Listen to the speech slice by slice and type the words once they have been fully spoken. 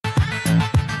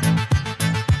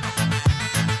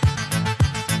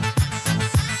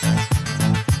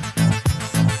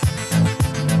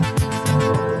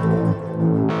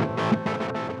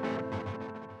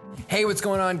what's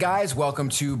going on, guys? Welcome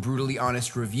to Brutally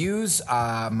Honest Reviews.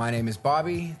 My name is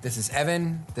Bobby. This is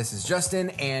Evan. This is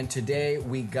Justin. And today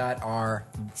we got our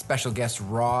special guest,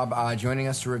 Rob, joining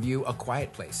us to review A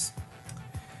Quiet Place.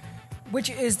 Which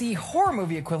is the horror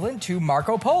movie equivalent to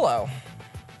Marco Polo.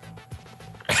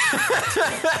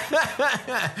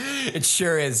 It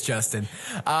sure is, Justin.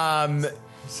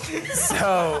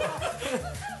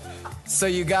 So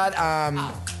you got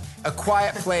A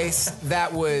Quiet Place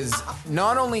that was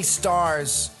not only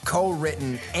stars,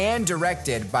 co-written, and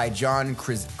directed by John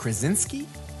Krasinski.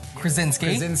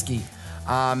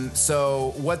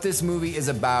 So what this movie is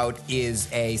about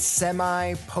is a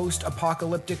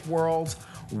semi-post-apocalyptic world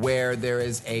where there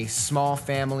is a small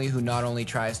family who not only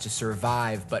tries to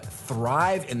survive but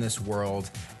thrive in this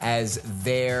world as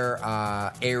their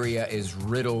area is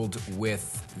riddled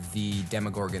with the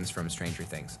Demogorgons from Stranger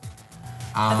Things.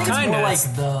 I think it's more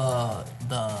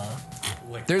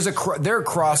like they're a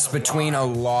cross between a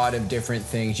lot of different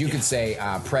things. You could say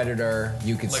Predator.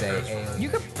 You could say Alien. You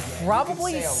could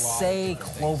probably say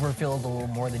Cloverfield a little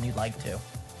more than you'd like to.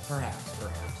 Perhaps.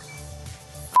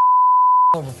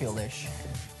 Cloverfield-ish.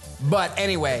 But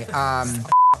anyway,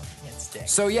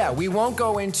 so yeah, we won't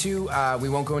go into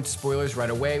spoilers right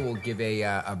away. We'll give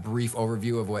a brief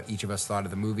overview of what each of us thought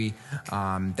of the movie.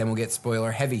 Then we'll get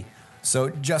spoiler heavy. So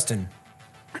Justin,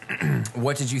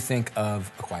 what did you think of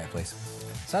A Quiet Place?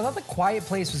 So I thought The Quiet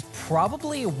Place was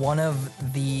probably one of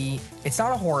the... It's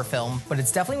not a horror film, but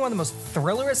it's definitely one of the most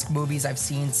thriller-esque movies I've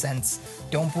seen since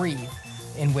Don't Breathe,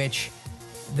 in which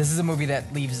this is a movie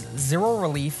that leaves zero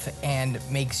relief and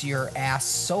makes your ass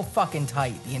so fucking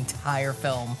tight the entire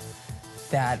film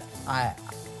that I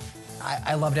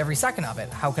loved every second of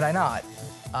it. How could I not?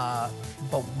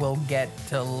 But we'll get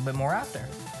to a little bit more after.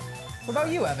 What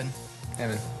about you, Evan?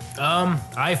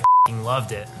 I f***ing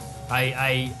loved it.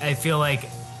 I feel like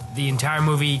the entire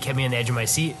movie kept me on the edge of my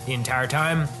seat the entire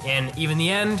time, and even the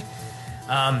end.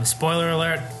 Spoiler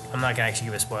alert. I'm not gonna actually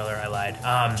give a spoiler. I lied.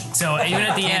 So even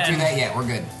at the end, Can't do that yet. We're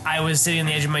good. I was sitting on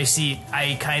the edge of my seat.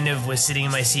 I kind of was sitting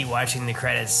in my seat watching the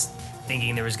credits,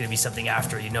 thinking there was gonna be something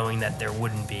after you, knowing that there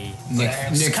wouldn't be. Nick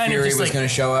Fury was gonna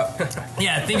show up.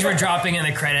 Yeah, things were dropping in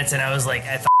the credits, and I was like,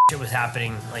 I thought shit was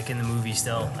happening, like in the movie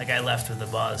still. Like I left with a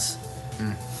buzz.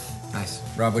 Nice.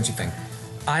 Rob, what'd you think?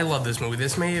 I love this movie.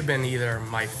 This may have been either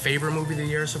my favorite movie of the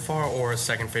year so far or a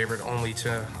second favorite, only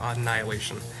to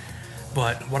Annihilation.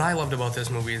 But what I loved about this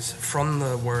movie is from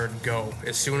the word go,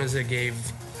 as soon as it gave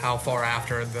how far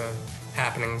after the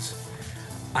happenings,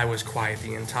 I was quiet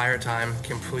the entire time,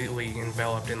 completely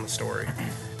enveloped in the story.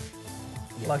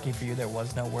 Lucky for you, there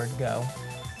was no word go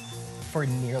for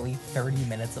nearly 30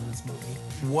 minutes of this movie.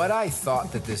 What I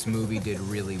thought that this movie did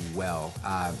really well,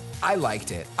 I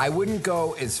liked it. I wouldn't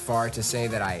go as far to say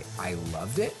that I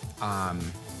loved it.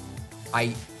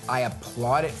 I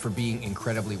applaud it for being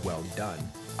incredibly well done.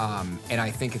 And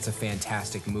I think it's a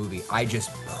fantastic movie. I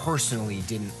just personally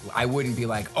I wouldn't be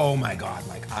like, oh my God,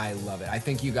 like I love it. I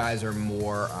think you guys are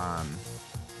more,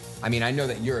 I mean, I know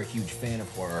that you're a huge fan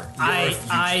of horror.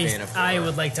 I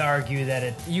would like to argue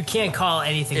that you can't call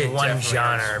anything one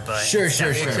genre, but Sure.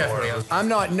 Definitely.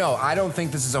 I don't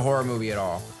think this is a horror movie at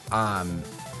all.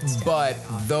 But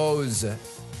those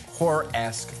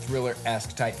horror-esque,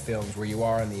 thriller-esque type films where you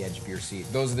are on the edge of your seat,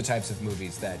 those are the types of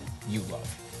movies that you love.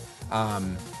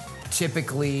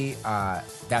 Typically,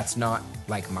 that's not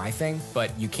like my thing, but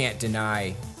you can't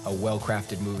deny a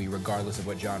well-crafted movie regardless of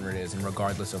what genre it is and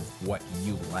regardless of what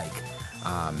you like.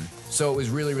 So it was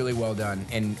really, really well done.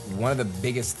 And one of the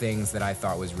biggest things that I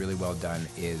thought was really well done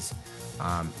is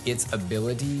its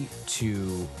ability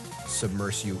to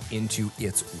submerge you into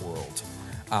its world.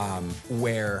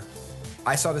 Where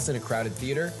I saw this in a crowded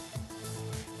theater,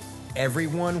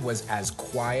 everyone was as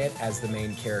quiet as the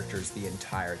main characters the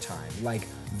entire time. Like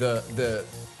the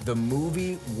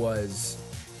movie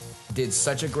did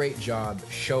such a great job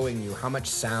showing you how much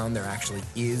sound there actually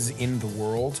is in the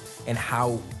world and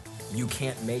how you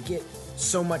can't make it,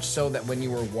 so much so that when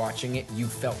you were watching it, you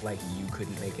felt like you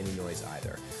couldn't make any noise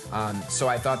either. So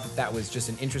I thought that was just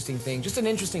an interesting thing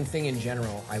in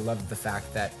general. I loved the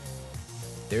fact that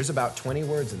there's about 20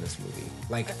 words in this movie,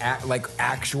 like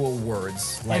actual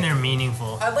words, and they're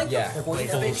meaningful. I like the point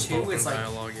of it too. Is like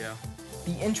dialogue, yeah.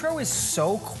 the intro is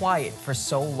so quiet for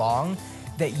so long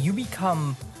that you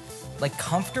become like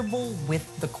comfortable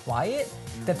with the quiet.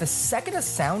 That the second a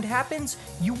sound happens,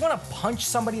 you want to punch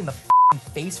somebody in the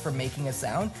face for making a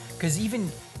sound. Because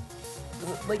even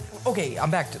like, okay,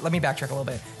 let me backtrack a little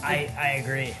bit. I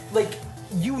agree. Like,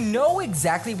 you know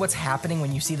exactly what's happening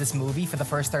when you see this movie for the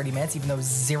first 30 minutes, even though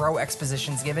zero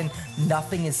exposition's given,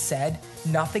 nothing is said,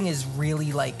 nothing is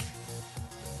really like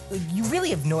like, you really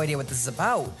have no idea what this is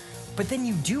about, but then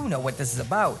you do know what this is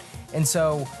about. And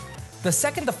so the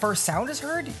second the first sound is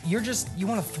heard, you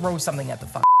want to throw something at the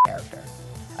fucking character.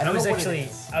 I don't know what it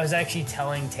is. I was actually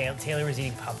telling Taylor was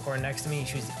eating popcorn next to me.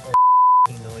 She was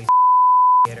the noise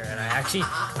theater, and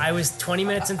I was 20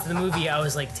 minutes into the movie. I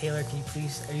was like, Taylor,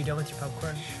 are you done with your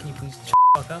popcorn? Can you please shut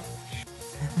the fuck up?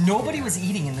 Nobody was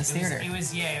eating in this theater.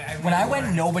 When I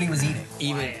went, nobody was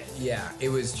eating. It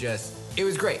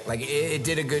was great. Like it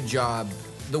did a good job.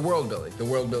 The world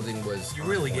building was. You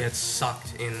really get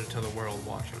sucked into the world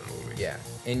watching the movie. Yeah,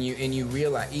 and you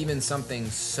realize even something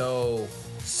so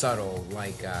subtle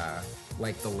like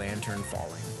the lantern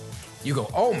falling, you go,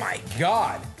 oh my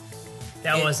god.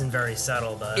 That wasn't very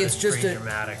subtle, though. It's just pretty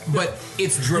dramatic. But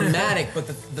it's dramatic. But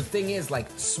the thing is, like,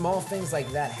 small things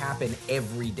like that happen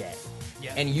every day.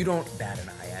 Yeah. And you don't bat an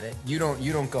eye at it. You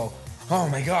don't go, oh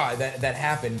my god, that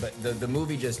happened. But the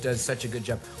movie just does such a good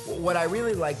job. What I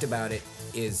really liked about it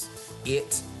is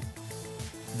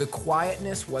the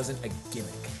quietness wasn't a gimmick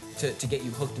to get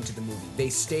you hooked into the movie. They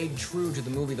stayed true to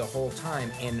the movie the whole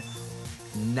time, and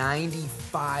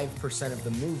 95% of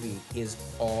the movie is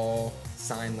all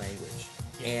sign language.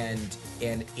 And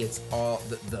it's all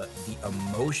the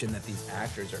emotion that these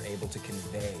actors are able to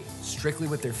convey strictly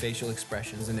with their facial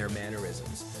expressions and their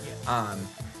mannerisms. Yeah.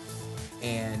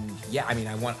 And yeah, I mean,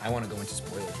 I want to go into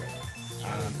spoilers right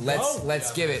now.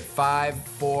 Let's give it 5,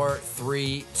 4,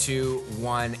 3, 2,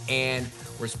 1, and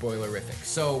we're spoilerific.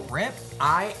 So Rip.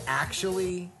 I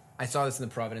saw this in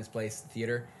the Providence Place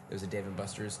Theater. There was a Dave &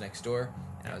 Buster's next door,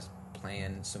 and I was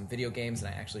playing some video games,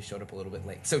 and I actually showed up a little bit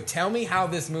late. So tell me how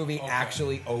this movie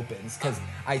actually opens, because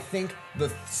I think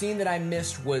the scene that I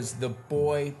missed was the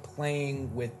boy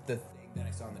playing with the thing that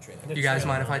I saw in the trailer. You guys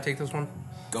mind if I take this one?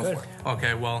 Go for it.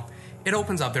 Okay, well, it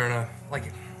opens up there in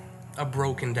a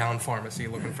broken down pharmacy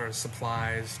looking for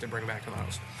supplies to bring back to the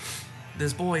house.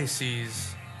 This boy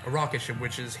sees a rocket ship,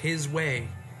 which is his way.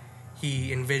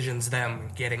 He envisions them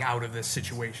getting out of this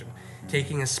situation,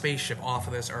 taking a spaceship off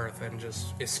of this Earth and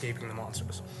just escaping the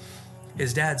monsters.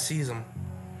 His dad sees him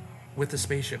with the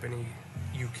spaceship, and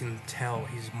you can tell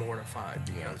he's mortified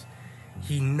because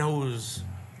he knows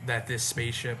that this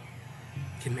spaceship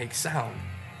can make sound.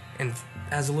 And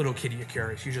as a little kid, you're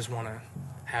curious. You just want to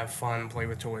have fun, play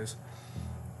with toys.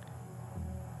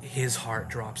 His heart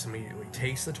drops immediately.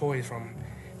 Takes the toys from him,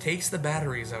 takes the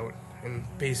batteries out, and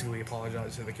basically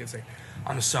apologizes to the kid, saying,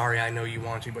 I'm sorry, I know you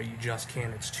want to, but you just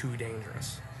can't. It's too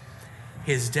dangerous.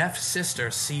 His deaf sister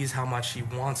sees how much he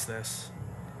wants this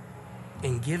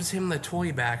and gives him the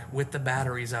toy back with the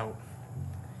batteries out.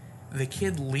 The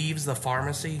kid leaves the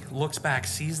pharmacy, looks back,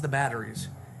 sees the batteries,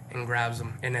 and grabs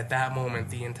them. And at that moment,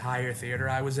 the entire theater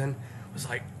I was in was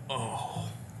like, oh.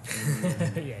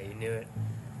 Yeah, you knew it.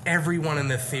 Everyone in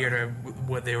the theater,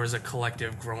 there was a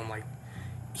collective groan like,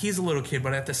 he's a little kid,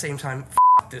 but at the same time,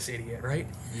 this idiot, right?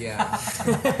 Yeah.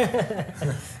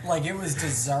 Like it was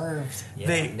deserved.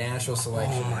 Yeah. National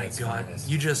selection. Oh my god.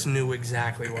 You just knew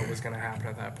exactly what was going to happen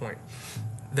at that point.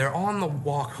 They're on the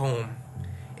walk home,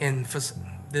 and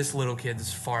this little kid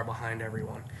is far behind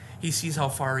everyone. He sees how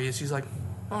far he is. He's like,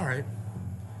 all right.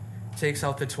 Takes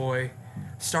out the toy,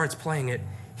 starts playing it,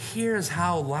 hears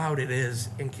how loud it is,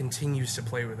 and continues to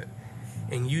play with it.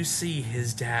 And you see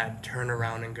his dad turn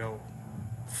around and go,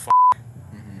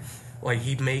 like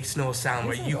he makes no sound,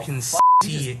 but you can see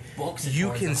it.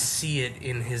 You can see it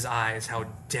in his eyes how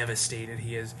devastated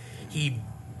he is. He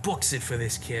books it for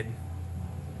this kid.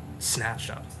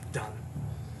 Snatched up, done.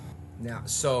 Now,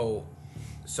 so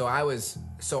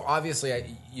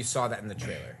obviously you saw that in the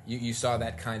trailer. You saw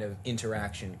that kind of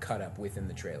interaction cut up within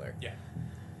the trailer. Yeah.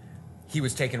 He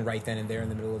was taken right then and there in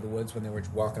the middle of the woods when they were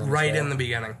walking on the Right trail. in the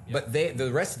beginning. But the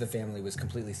rest of the family was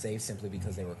completely safe simply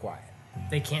because they were quiet.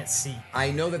 They can't see.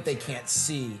 I know that they can't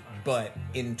see, but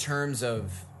in terms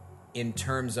of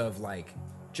like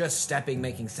just stepping,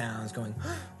 making sounds, going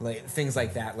like things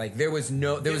like that, like there was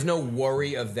no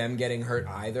worry of them getting hurt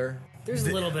either. There's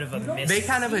a little bit of a mystery. They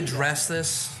kind of address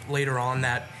this later on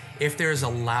that if there's a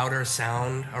louder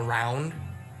sound around,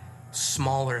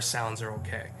 smaller sounds are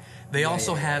okay. They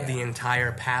also have the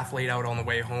entire path laid out on the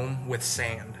way home with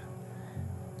sand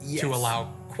to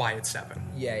allow quiet stepping.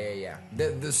 Yeah.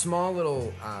 The small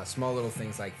little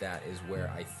things like that is where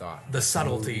I thought The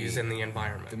subtleties in the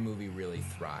environment. the movie really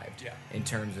thrived. Yeah. In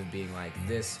terms of being like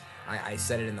this. I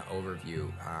said it in the overview.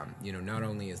 Not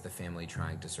only is the family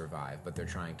trying to survive, but they're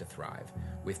trying to thrive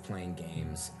with playing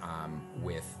games.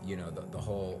 With the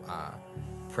whole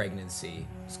pregnancy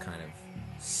is kind of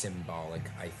symbolic,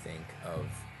 I think, of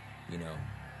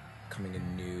coming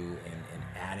anew and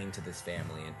adding to this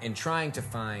family and trying to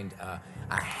find a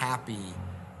happy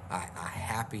a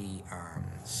happy.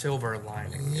 Silver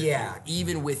lining. Yeah,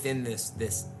 even within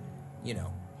this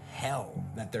hell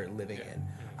that they're living in,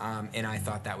 and I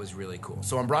thought that was really cool.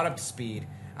 So I'm brought up to speed.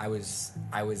 I was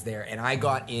there, and I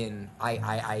got in.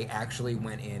 I actually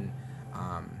went in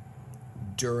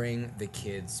during the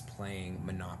kids playing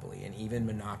Monopoly, and even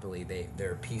Monopoly,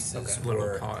 their pieces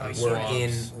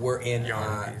were in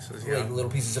yarn pieces, like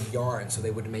little pieces of yarn, so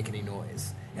they wouldn't make any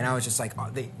noise. And I was just like,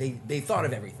 oh, they thought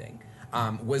of everything.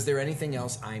 Was there anything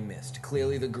else I missed?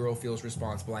 Clearly, the girl feels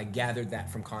responsible. I gathered that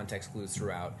from context clues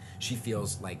throughout. She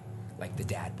feels like the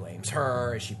dad blames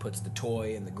her. She puts the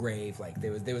toy in the grave. Like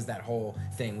there was that whole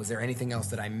thing. Was there anything else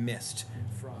that I missed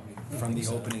from the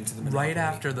opening to the Monopoly? Right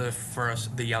after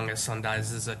the youngest son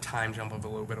dies, is a time jump of a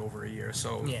little bit over a year.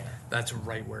 So that's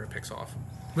right where it picks off.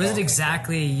 Was it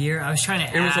exactly a year? I was trying to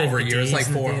add. It was over a year. It's like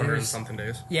days in 400 and theaters. something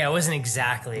days. Yeah, it wasn't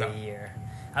exactly a year.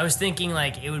 I was thinking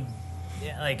like it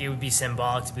would be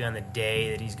symbolic to be on the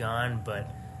day that he's gone,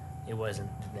 but it wasn't.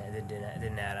 It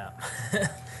didn't add up.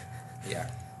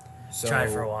 Yeah. So, tried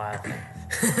for a while.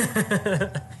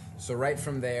 So right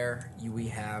from there, we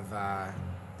have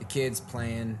the kids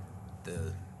playing.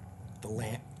 The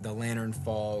lantern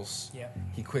falls. Yep.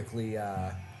 He quickly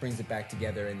brings it back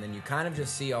together, and then you kind of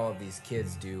just see all of these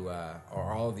kids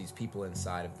or all of these people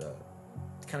inside of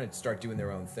kind of start doing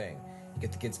their own thing. You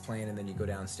get the kids playing, and then you go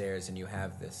downstairs, and you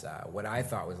have this what I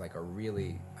thought was like a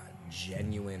really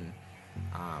genuine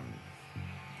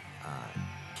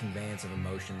conveyance of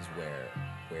emotions where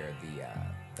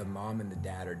the mom and the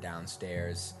dad are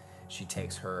downstairs. She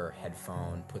takes her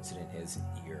headphone, puts it in his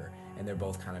ear, and they're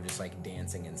both kind of just like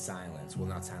dancing in silence. Well,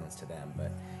 not silence to them,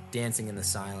 but dancing in the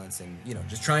silence, and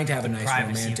just trying to have a nice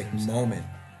Privacy romantic of moment.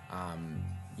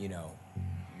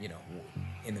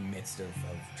 In the midst of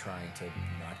trying to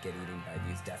not get eaten by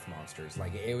these death monsters.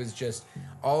 Like it was just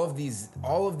all of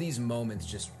these moments.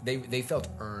 Just they felt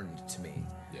earned to me.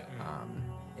 Yeah.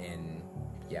 And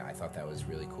yeah, I thought that was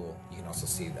really cool. You can also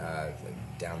see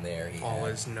like down there All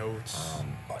his notes.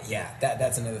 Yeah,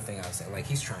 that's another thing I was saying. Like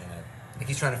he's trying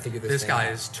to figure this This thing guy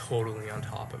out. is totally on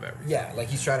top of everything. Yeah, like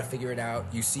he's trying to figure it out.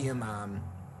 You see him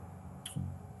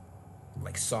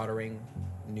like soldering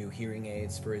new hearing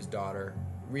aids for his daughter.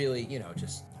 Really,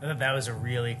 just I thought that was a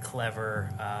really clever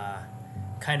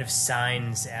kind of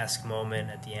Signs-esque moment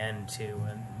at the end too.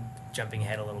 And jumping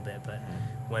ahead a little bit, but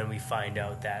when we find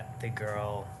out that the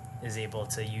girl is able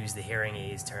to use the hearing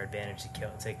aids to her advantage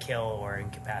to kill or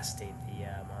incapacitate the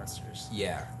monsters.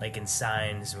 yeah. Like in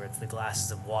Signs, where it's the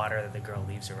glasses of water that the girl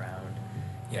leaves around.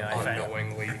 Yeah, I find it-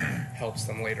 Unknowingly helps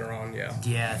them later on. Yeah.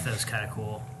 Yeah, I thought it was kind of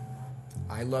cool.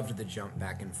 I loved the jump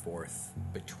back and forth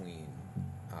between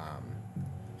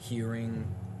hearing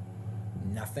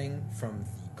nothing from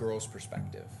the girl's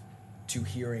perspective to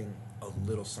hearing a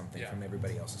little something from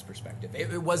everybody else's perspective.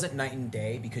 It wasn't night and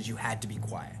day because you had to be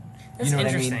quiet. That's you know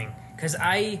what I mean? interesting because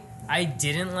I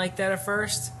didn't like that at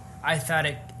first. I thought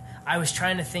I was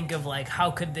trying to think of like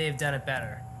how could they have done it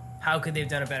better? How could they have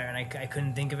done it better? And I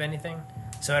couldn't think of anything.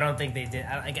 So I don't think they did.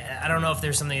 I don't know if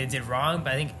there's something they did wrong,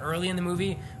 but I think early in the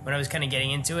movie when I was kind of getting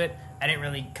into it, I didn't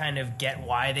really kind of get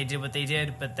why they did what they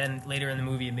did. But then later in the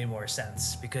movie, it made more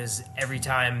sense because every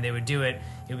time they would do it,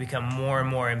 it would become more and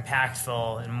more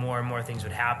impactful, and more things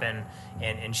would happen,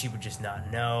 and she would just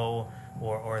not know,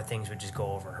 or things would just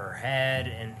go over her head,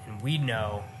 and we'd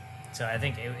know. So I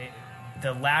think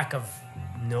the lack of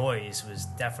noise was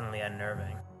definitely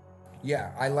unnerving.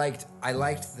 Yeah, I liked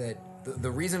that.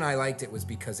 The reason I liked it was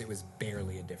because it was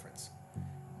barely a difference.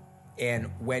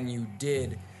 And when you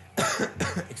did,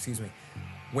 excuse me,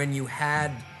 when you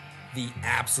had the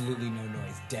absolutely no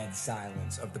noise, dead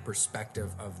silence of the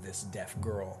perspective of this deaf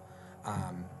girl,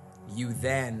 you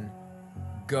then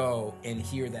go and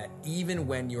hear that even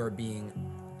when you're being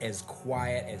as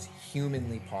quiet as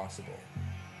humanly possible,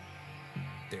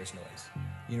 there's noise.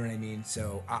 You know what I mean?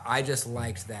 So I just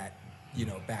liked that,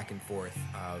 back and forth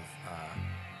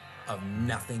of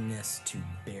nothingness to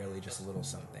barely just a little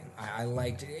something. I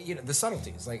liked, the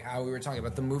subtleties, like how we were talking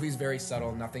about. The movie's very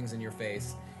subtle. Nothing's in your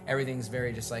face. Everything's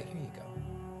very just like, here you go.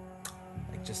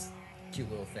 Like just cute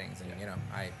little things. And,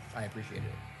 I appreciated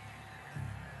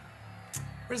it.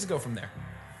 Where does it go from there?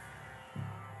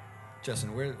 Justin,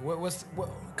 what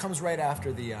comes right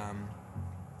after the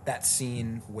that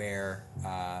scene where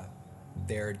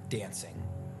they're dancing?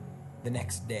 The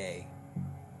next day,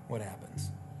 what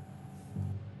happens?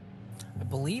 I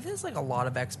believe there's like a lot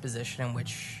of exposition in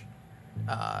which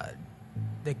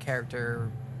the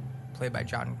character played by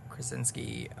John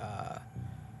Krasinski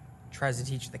tries to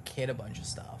teach the kid a bunch of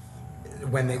stuff.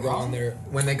 when they go on their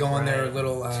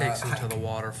little Takes him to hike. the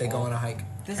waterfall. They go on a hike.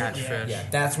 Catch fish. Yeah,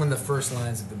 that's when the first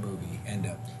lines of the movie end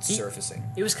up surfacing.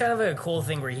 It was kind of a cool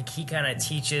thing where he kind of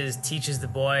teaches the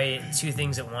boy two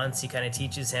things at once. He kind of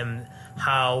teaches him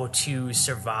how to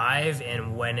survive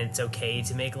and when it's okay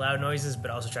to make loud noises, but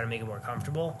also try to make it more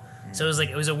comfortable. So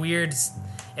it was a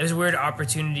weird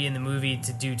opportunity in the movie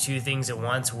to do two things at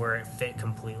once where it fit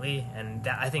completely, and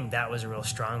I think that was a real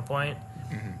strong point.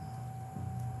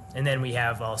 And then we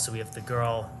have the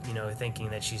girl,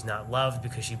 thinking that she's not loved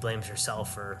because she blames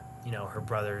herself for, her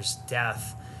brother's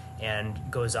death, and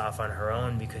goes off on her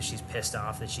own because she's pissed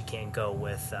off that she can't go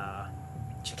with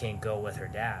her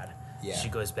dad. Yeah. She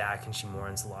goes back and she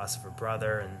mourns the loss of her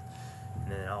brother, and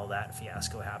then all that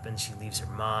fiasco happens. She leaves her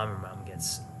mom.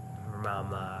 Her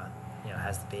mom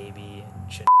has the baby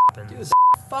and shit happens. Dude,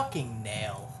 fucking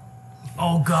nail.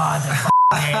 Oh God, the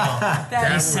nail.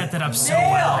 They set that up so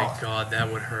well. Oh my God,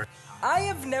 that would hurt. I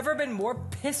have never been more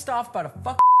pissed off about a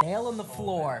fucking nail on the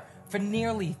floor for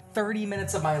nearly 30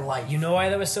 minutes of my life. You know why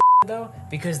that was so though?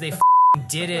 Because they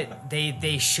did it.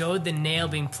 They showed the nail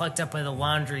being plucked up by the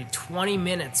laundry 20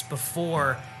 minutes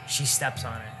before she steps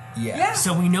on it. Yeah.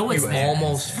 So we know it's You there.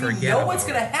 almost We forget know about what's it.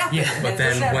 gonna happen. Yeah. and But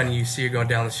what's then when you see her going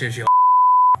down the stairs, you're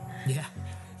Yeah.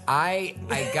 I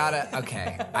gotta,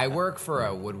 okay. I work for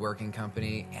a woodworking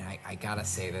company, and I gotta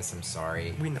say this, I'm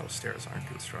sorry. we know stairs aren't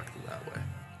constructed that way.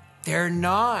 They're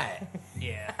not.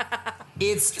 Yeah.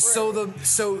 It's so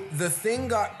the thing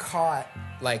got caught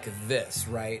like this,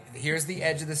 right? Here's the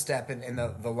edge of the step, and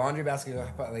the laundry basket goes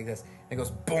like this. And it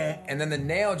goes boom, and then the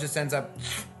nail just ends up.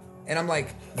 And I'm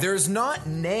like, there's not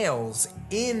nails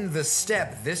in the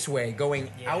step this way going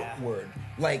outward.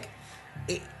 Like,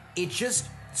 it just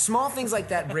small things like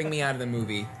that bring me out of the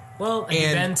movie. Well, have you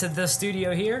And- been to the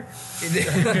studio here?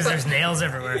 Because there's nails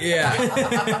everywhere. Yeah,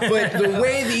 but the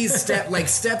way these steps,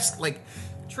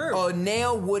 True. a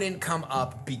nail wouldn't come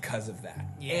up because of that.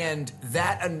 Yeah. And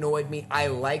that annoyed me. I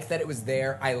like that it was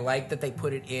there. I like that they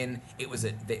put it in. It was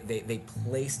they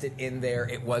placed it in there.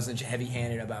 It wasn't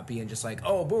heavy-handed about being just like,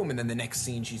 oh, boom, and then the next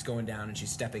scene she's going down and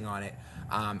she's stepping on it.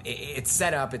 It's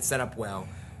set up well,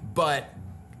 but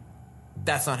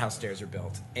that's not how stairs are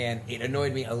built. And it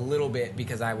annoyed me a little bit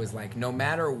because I was like, no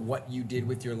matter what you did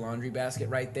with your laundry basket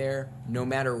right there, no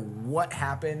matter what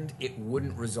happened, it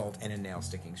wouldn't result in a nail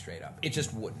sticking straight up. It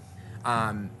just wouldn't.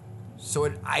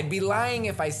 I'd be lying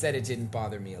if I said it didn't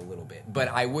bother me a little bit. But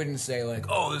I wouldn't say like,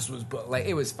 oh, this was, like,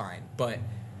 it was fine. But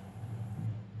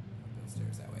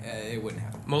stairs that way, it wouldn't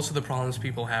happen. Most of the problems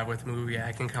people have with the movie,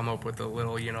 I can come up with a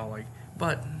little,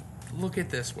 but look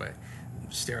at this way.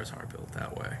 Stairs aren't built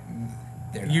that way.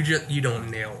 They're You don't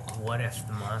nail them. What if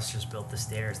the monsters built the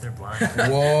stairs? They're blind.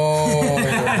 Whoa,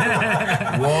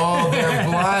 they're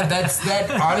blind.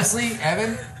 Honestly,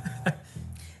 Evan.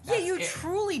 Yeah, you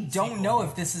truly don't know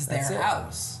if this is their That's it.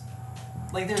 house.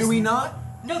 Like, there's Do we not?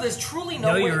 No, there's truly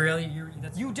no No, way.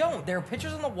 that's You don't. There are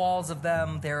pictures on the walls of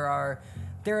them. There are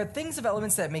things of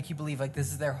elements that make you believe like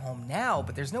this is their home now,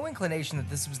 but there's no inclination that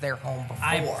this was their home before.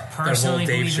 I That whole personally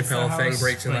Dave believe it's the Chappelle thing house,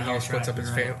 breaks in the but you're house, puts up right,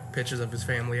 his you're right. pictures of his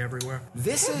family everywhere.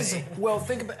 This is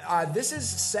think about. This is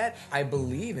set, I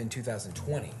believe, in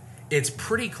 2020. It's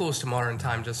pretty close to modern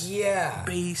time, just Yeah,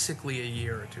 basically a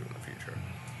year or two in the future.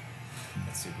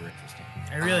 that's super interesting.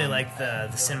 I really like the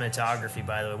cinematography,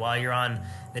 by the way. While you're on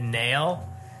the nail,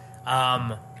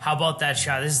 how about that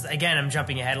shot? This is, again, I'm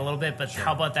jumping ahead a little bit, but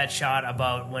how about that shot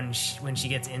about when she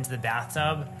gets into the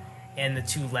bathtub and the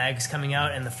two legs coming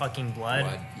out and the fucking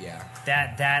blood? Yeah.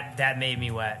 That made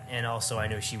me wet, and also I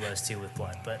know she was too with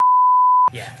blood. But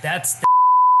yeah, that's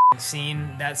the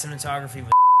scene. That cinematography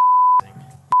was.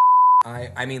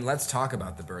 I mean, let's talk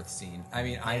about the birth scene. I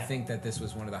mean, I think that this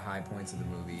was one of the high points of the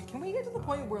movie. Can we get to the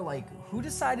point where like who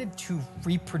decided to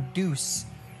reproduce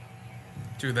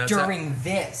Dude, during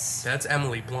this? that's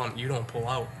Emily Blunt. You don't pull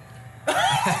out.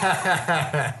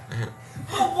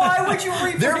 Why would you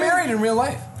reproduce They're married in real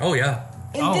life. Oh yeah,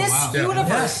 in Oh, this wow. Yeah.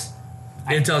 universe?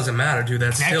 it doesn't matter, dude.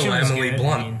 That's Action still was Emily good.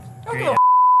 Blunt. I mean, I don't great. give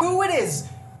a who it is.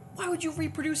 Why would you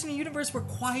reproduce in a universe where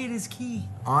quiet is key?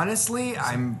 Honestly,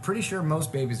 I'm pretty sure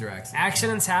most babies are accidents.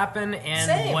 Accidents happen, and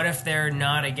Same. what if they're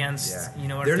not against? Yeah. You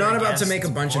know, what they're if not about to against make a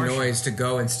bunch of abortion? noise to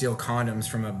go and steal condoms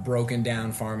from a broken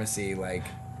down pharmacy. Like,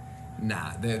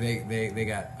 nah, they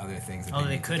got other things. That Oh,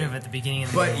 they need to could do. have at the beginning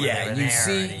of the But movie. when yeah, they were you there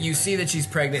see already, but- that she's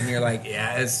pregnant, and you're like,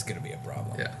 yeah, it's gonna be a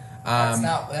problem. Yeah. That was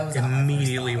not my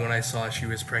Immediately first when I saw she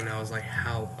was pregnant, I was like,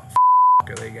 how the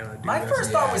are they gonna do My this?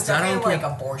 first thought was I definitely don't like care-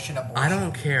 abortion. I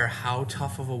don't care how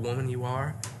tough of a woman you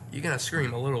are, you're gonna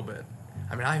scream a little bit.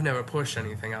 I mean, I've never pushed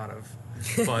anything out of,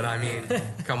 but I mean,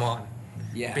 come on.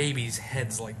 Yeah. Babies'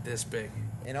 heads like this big.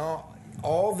 And all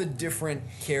all the different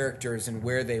characters and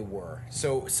where they were.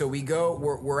 So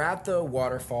we're at the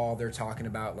waterfall. They're talking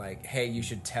about like, hey, you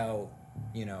should tell,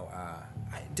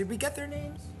 did we get their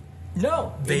names?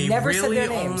 No, They never really said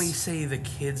their names. only say the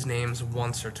kids' names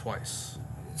once or twice.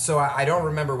 So I don't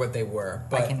remember what they were,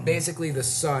 but can- basically the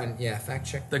son. Yeah, fact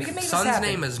check. The We can make this son's happen.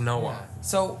 name is Noah.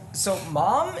 So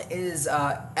mom is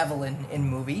Evelyn in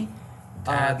movie.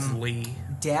 Dad's Lee.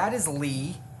 Dad is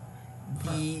Lee.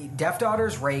 The deaf daughter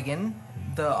is Reagan.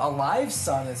 The alive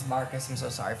son is Marcus. I'm so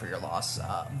sorry for your loss.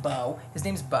 Bo. His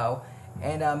name's Bo.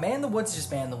 And Man in the Woods is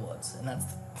just Man in the Woods. And that's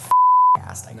the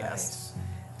cast, I guess.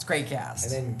 It's a great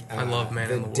cast. And then I love Man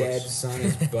in the Woods. dead son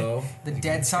is Bo. The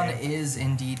dead son is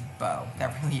indeed Bo.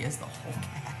 That really is the whole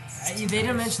cast. They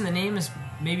didn't mention the name as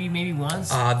maybe once.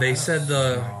 They said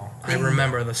I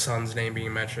remember the son's name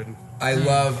being mentioned. I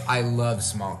love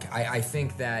small. I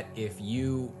think that if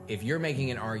you're making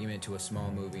an argument to a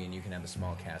small movie and you can have a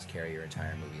small cast carry your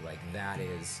entire movie, like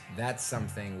that's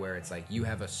something where it's like you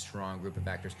have a strong group of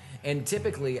actors. And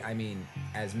typically, I mean,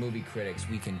 as movie critics,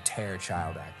 we can tear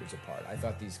child actors apart. I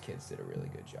thought these kids did a really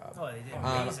good job. Oh, they did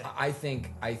amazing.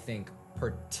 I think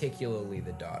particularly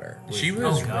the daughter. She's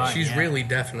yeah. really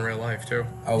deaf in real life too.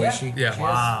 Oh, is she? Yeah.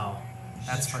 Wow,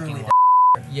 that's fucking. truly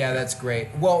Yeah, that's great.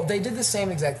 Well, they did the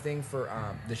same exact thing for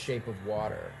The Shape of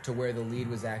Water, to where the lead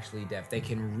was actually deaf. They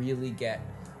can really get,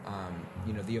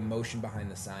 the emotion behind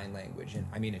the sign language, and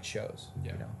I mean, it shows.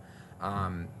 Yeah.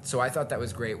 So I thought that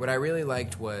was great. What I really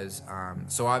liked was,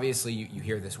 so obviously you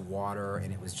hear this water,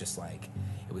 and it was just like,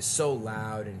 it was so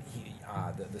loud, and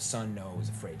the son Noah was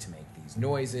afraid to make these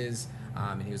noises,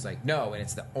 and he was like, no, and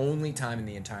it's the only time in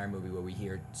the entire movie where we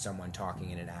hear someone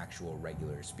talking in an actual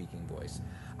regular speaking voice.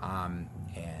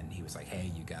 And he was like, hey,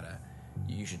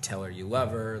 you should tell her you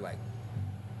love her, like,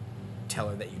 tell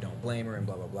her that you don't blame her and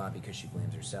blah, blah, blah, because she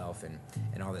blames herself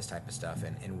and all this type of stuff.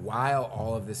 And while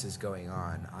all of this is going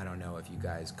on, I don't know if you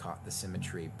guys caught the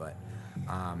symmetry, but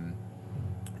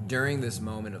during this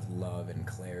moment of love and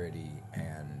clarity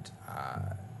and,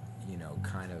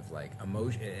 kind of like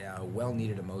emotion, a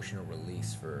well-needed emotional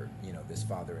release for, this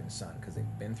father and son, because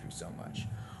they've been through so much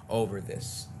over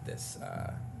this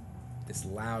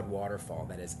loud waterfall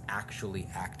that is actually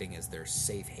acting as their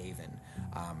safe haven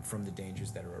from the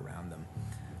dangers that are around them.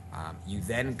 You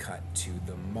then cut to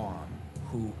the mom,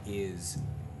 who is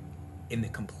in the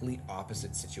complete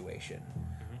opposite situation,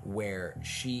 where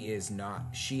she is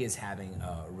having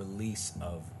a release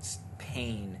of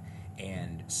pain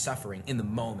and suffering in the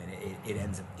moment. It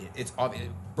ends up, it's obvious,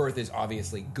 birth is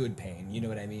obviously good pain, you know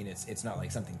what I mean? It's not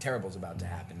like something terrible is about to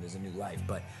happen, there's a new life,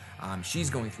 but she's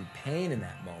going through pain in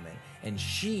that moment, and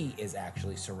she is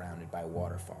actually surrounded by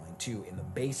water falling too in the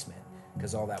basement,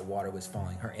 because all that water was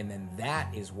falling her, and then that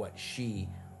is what she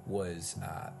was,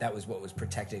 that was what was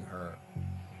protecting her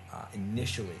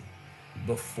initially,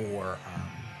 before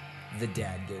the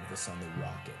dad gave the son the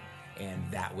rocket, and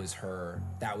that was her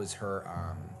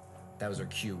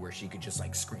cue where she could just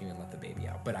like scream and let the baby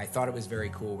out. But I thought it was very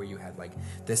cool where you had like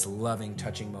this loving,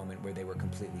 touching moment where they were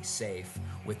completely safe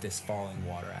with this falling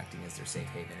water acting as their safe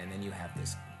haven, and then you have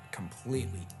this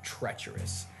completely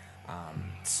treacherous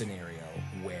scenario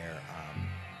where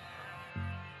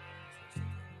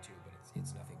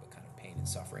it's nothing but kind of pain and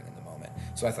suffering in the moment.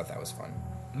 So I thought that was fun.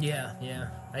 Yeah,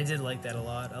 I did like that a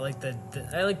lot. I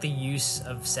like the use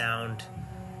of sound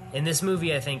in this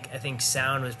movie. I think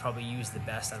sound was probably used the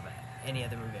best out of any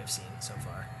other movie I've seen so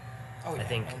far. Oh yeah, I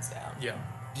think- hands down. Yeah.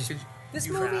 This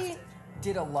You movie crafted.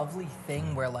 did a lovely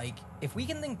thing where, like, if we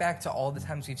can think back to all the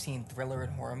times we've seen thriller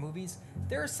and horror movies,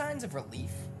 there are signs of relief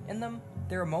in them.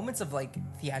 There are moments of, like,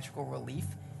 theatrical relief.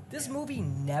 This movie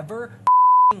never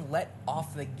let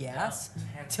off the gas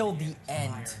till the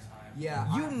end.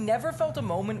 Yeah. You never felt a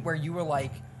moment where you were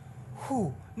like,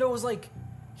 whew. No, it was like,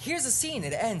 here's a scene,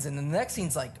 it ends, and then the next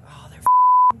scene's like, oh, they're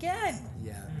again.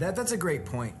 Yeah, that's a great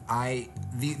point.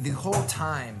 The whole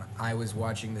time I was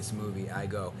watching this movie, I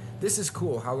go, this is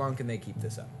cool. How long can they keep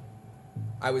this up?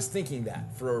 I was thinking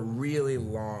that for a really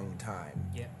long time.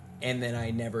 Yeah. And then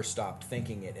I never stopped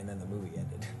thinking it, and then the movie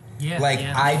ended. Yeah, Like,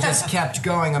 yeah. I just kept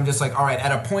going. I'm just like, all right,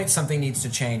 at a point, something needs to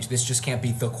change. This just can't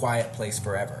be The Quiet Place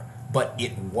forever. But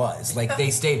it was. Like, they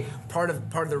stayed. Part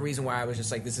of the reason why I was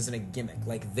just like, this isn't a gimmick.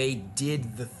 Like, they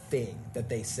did the thing that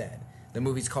they said. The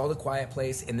movie's called A Quiet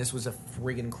Place, and this was a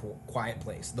friggin' quiet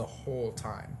place the whole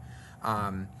time.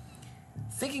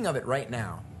 Thinking of it right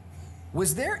now,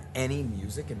 was there any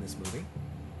music in this movie?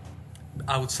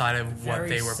 outside of what Very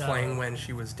they were subtle. playing when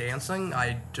she was dancing?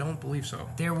 I don't believe so.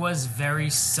 There was very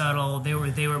subtle. They were.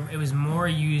 It was more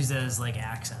used as like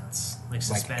accents, like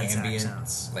suspense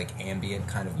accents. like ambient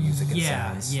kind of music and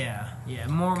Yeah, sounds. yeah.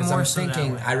 More Because I'm so that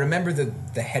thinking, way. I remember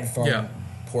the headphone Yeah.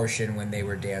 portion when they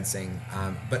were dancing,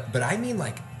 but I mean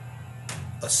like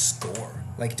a score.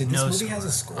 Like, did this No movie score. has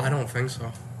a score? I don't think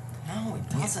so. No, it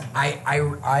doesn't.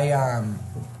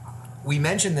 We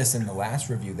mentioned this in the last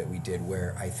review that we did,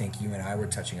 where I think you and I were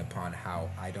touching upon how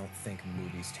I don't think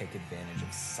movies take advantage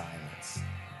of silence.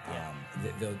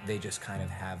 They just kind of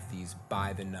have these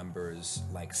by the numbers,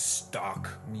 like stock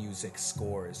music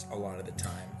scores a lot of the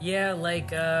time. Yeah,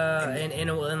 like in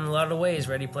a lot of ways,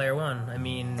 Ready Player One. I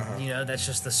mean, that's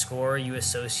just the score you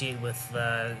associate with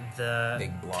the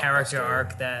Big character blockbuster.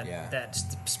 arc that Yeah. that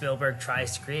Spielberg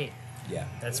tries to create. Yeah.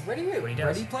 That's what he does.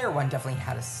 Ready Player One definitely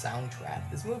had a soundtrack.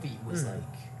 This movie was like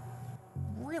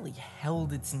really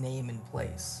held its name in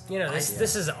place.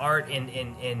 This is art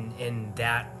in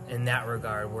that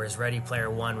regard, whereas Ready Player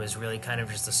One was really kind of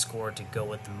just a score to go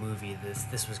with the movie.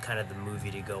 This was kind of the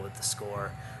movie to go with the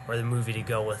score, or the movie to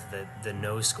go with the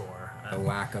no score. The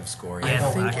lack of score. Yeah. I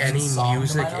the think lack of any song to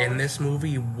music my knowledge. in this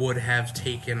movie would have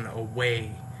taken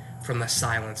away from the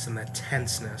silence and the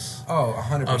tenseness Oh,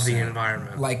 100%. of the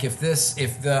environment. Like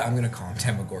I'm gonna call them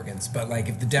Demogorgons, but like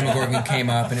if the Demogorgon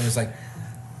came up and it was like,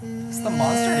 It's the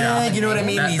monster. Yeah. you know what I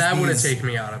mean? That would have These- taken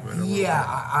me out of it. A little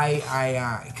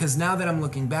Yeah, because now that I'm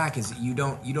looking back, is you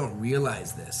don't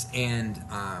realize this, and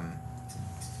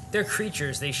They're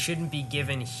creatures. They shouldn't be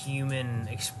given human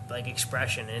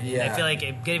expression, and Yeah. I feel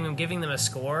like giving them a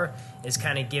score is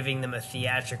kind of giving them a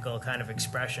theatrical kind of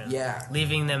expression. Yeah.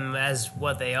 Leaving them as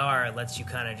what they are lets you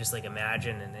kind of just like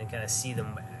imagine and kind of see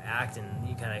them act, and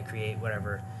you kind of create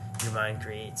whatever your mind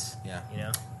creates. Yeah. You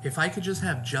know. If I could just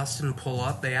have Justin pull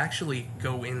up, they actually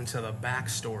go into the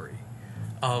backstory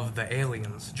of the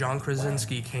aliens. John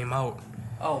Krasinski came out,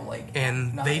 Oh, like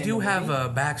and not they in do the have movie? a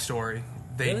backstory.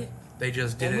 Really? They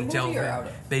just In the didn't movie delve or in. out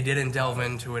of? They didn't delve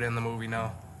into it in the movie.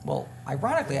 No. Well,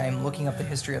 ironically, I am looking up the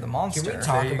history of the monster. can we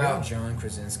talk There you about go. John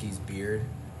Krasinski's beard?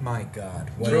 My God,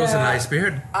 what Grows a Yeah. nice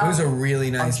beard. it was a really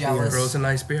nice beard. jealous. Grows a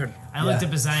nice beard. I looked Yeah.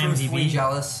 up his Truthfully IMDb.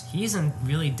 jealous. He hasn't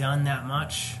really done that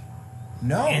much,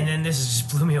 No, and then this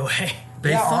just blew me away. They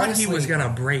Yeah, thought honestly- he was gonna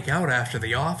break out after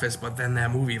The Office, but then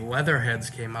that movie Leatherheads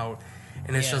came out,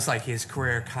 and it's Yeah. just like his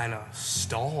career kind of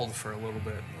stalled for a little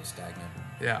bit. stagnant.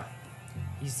 Yeah.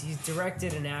 He's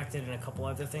directed and acted in a couple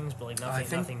other things, but like I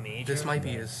think nothing major. this might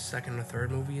be but- his second or third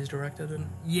movie he's directed in.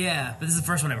 Yeah, but this is the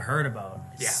first one I've heard about.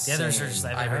 Yeah. The others Same. are just I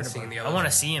I haven't haven't heard seen about. the I others. want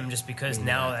to see him just because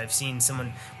now I've seen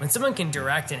someone. When someone can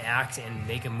direct and act and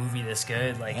make a movie this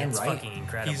good, like And it's write. fucking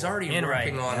incredible. He's already and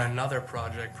working write. on yeah. another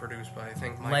project produced by I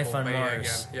think Michael Life on Bay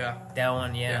Mars. again. That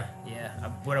one, yeah.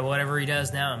 Whatever he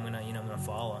does now, I'm gonna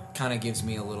follow. Kind of gives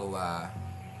me a little,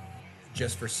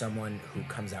 just for someone who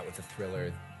comes out with a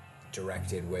thriller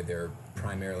directed where they're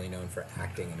primarily known for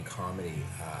acting and comedy.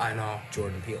 I know.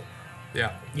 Jordan Peele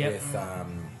Yeah. Yep.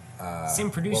 with Same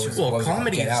producer. was- Well, what was it?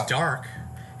 comedy Get is Out. dark.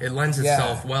 It lends Yeah.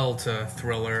 itself well to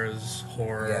thrillers,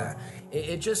 horror. Yeah,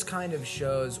 it just kind of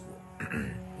shows.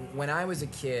 When I was a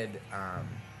kid,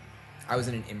 I was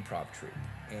in an improv troupe,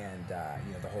 and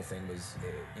the whole thing was, we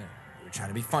were trying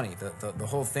to be funny. The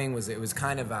whole thing was, it was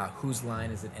kind of whose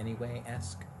line is it anyway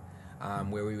esque,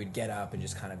 where we would get up and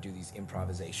just kind of do these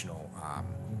improvisational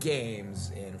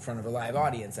games in front of a live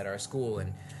audience at our school,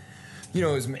 and it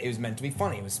was meant to be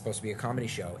funny. It was supposed to be a comedy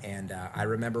show, and I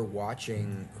remember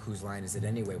watching Whose Line Is It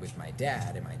Anyway with my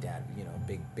dad, and my dad,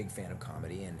 big fan of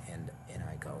comedy, and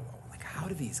I go, like, how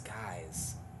do these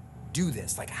guys do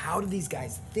this? Like, how do these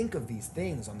guys think of these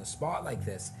things on the spot like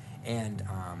this? And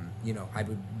I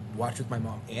would watch with my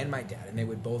mom and my dad, and they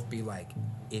would both be like,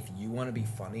 if you want to be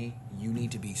funny, you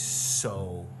need to be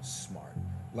so smart.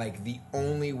 Like, the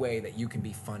only way that you can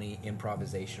be funny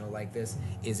improvisational like this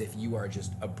is if you are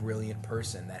just a brilliant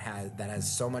person that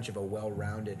has so much of a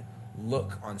well-rounded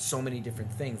look on so many different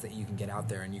things that you can get out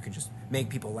there and you can just make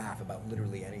people laugh about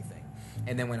literally anything.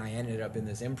 And then when I ended up in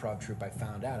this improv troupe, I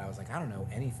found out, I was like, I don't know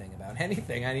anything about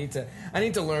anything. I need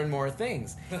to learn more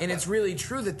things. And it's really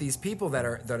true that these people that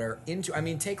are into, I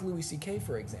mean, take Louis C.K.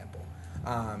 for example.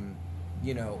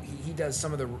 He does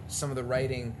some of the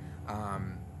writing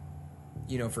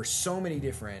for so many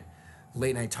different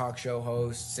late night talk show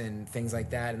hosts and things like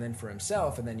that, and then for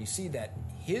himself, and then you see that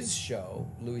his show,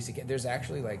 Louis C.K., there's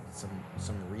actually like some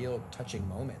real touching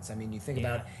moments. I mean, you think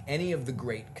about any of the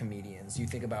great comedians, you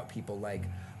think about people like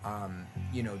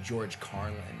George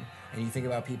Carlin, and you think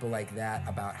about people like that,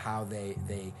 about how they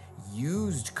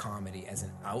used comedy as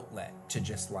an outlet to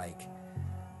just like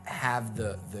have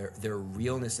their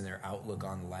realness and their outlook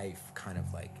on life kind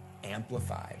of like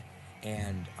amplified.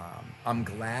 And I'm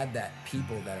glad that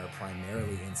people that are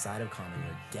primarily inside of comedy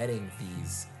are getting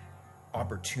these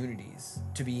opportunities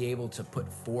to be able to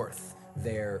put forth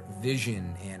their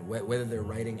vision, and whether they're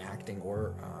writing, acting,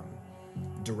 or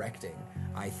directing.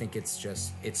 I think it's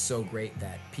so great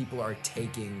that people are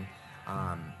taking,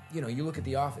 you look at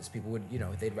The Office, people would,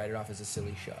 they'd write it off as a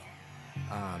silly show.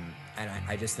 And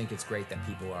I just think it's great that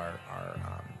people are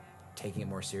taking it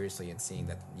more seriously and seeing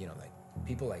that, like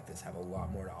people like this have a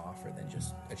lot more to offer than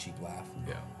just a cheap laugh.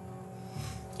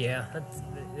 Yeah, that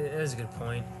is a good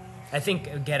point. I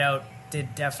think Get Out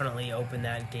did definitely open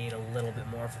that gate a little bit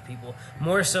more for people.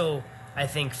 More so, I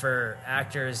think, for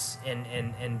actors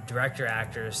and director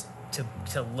actors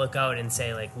to look out and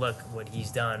say, like, look what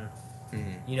he's done.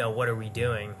 Mm-hmm. What are we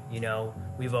doing?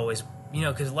 We've always,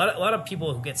 because a lot of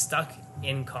people who get stuck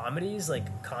in comedies,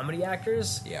 like comedy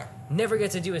actors, never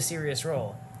get to do a serious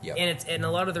role. Yep. And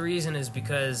a lot of the reason is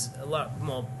because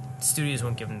studios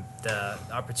won't give them the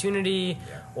opportunity,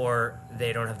 or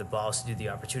they don't have the balls to do the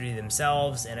opportunity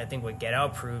themselves. And I think what Get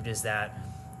Out proved is that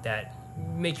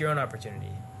make your own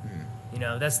opportunity.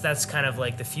 Mm-hmm. That's kind of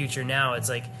like the future now. It's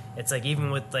like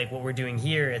even with like what we're doing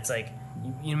here, it's like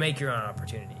you make your own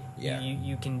opportunity. Yeah.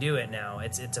 You can do it now.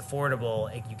 It's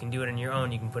affordable. You can do it on your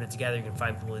own. You can put it together. You can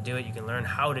find people to do it. You can learn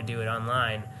how to do it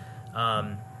online,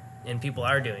 and people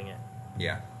are doing it.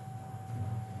 Yeah,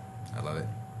 I love it.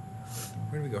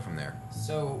 Where do we go from there?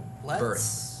 So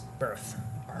let's birth.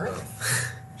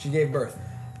 She gave birth.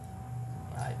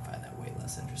 I find that way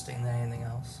less interesting than anything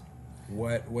else.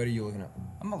 What are you looking up?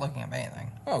 I'm not looking up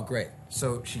anything. Oh, great.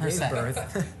 So she gave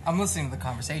birth. I'm listening to the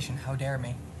conversation. How dare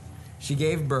me? She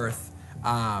gave birth.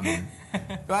 Well,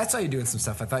 I saw you doing some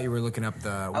stuff. I thought you were looking up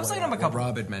what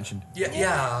Rob had mentioned.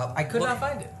 Yeah. I could not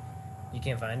find it. You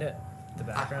can't find it? The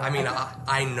background?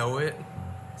 I know it.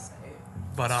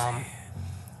 But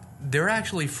they're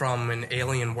actually from an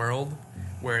alien world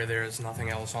where there's nothing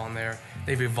else on there.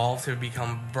 They've evolved to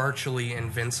become virtually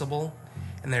invincible,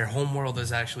 and their homeworld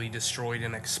is actually destroyed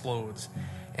and explodes.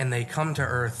 And they come to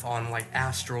Earth on like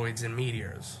asteroids and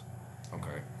meteors.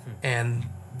 Okay. And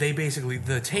they basically,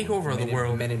 the takeover of the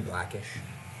world... Men in Blackish.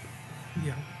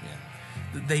 Yeah.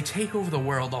 They take over the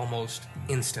world almost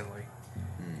instantly.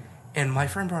 And my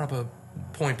friend brought up a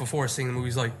point before seeing the movie.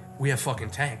 He's like, we have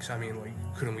fucking tanks. I mean, like,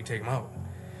 couldn't we take them out?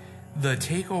 The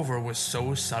takeover was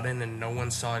so sudden and no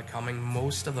one saw it coming.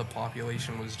 Most of the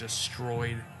population was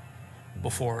destroyed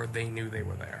before they knew they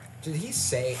were there. Did he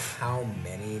say how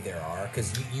many there are?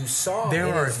 Because you saw there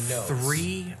in are his notes.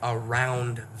 3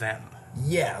 around them.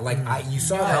 Yeah, like you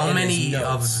saw that how in many his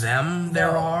notes. of them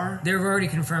there are? They've already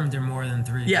confirmed there are more than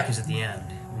 3. Yeah. Because at the end.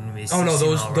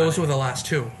 Those were the last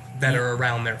 2 that are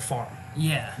around their farm.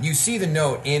 Yeah. You see the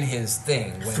note in his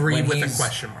thing. 3 with a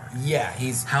question mark. Yeah,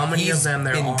 how many of them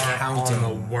there are counting. on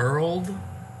the world?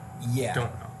 Yeah.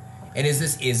 Don't know. And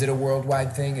is it a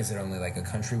worldwide thing? Is it only like a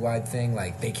countrywide thing?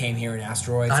 Like they came here in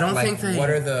asteroids? I don't think they... What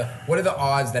are the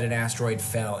odds that an asteroid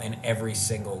fell in every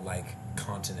single like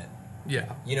continent?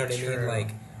 Yeah. You know what I mean?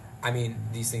 Like, I mean,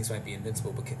 these things might be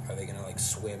invincible, but are they gonna like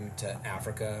swim to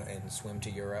Africa and swim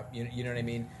to Europe? You know what I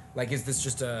mean? Like, is this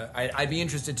just I'd be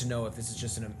interested to know if this is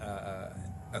just a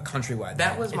countrywide.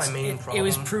 That thing. was my main problem. It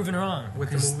was proven wrong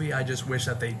with the movie. I just wish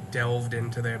that they delved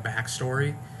into their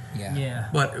backstory. Yeah.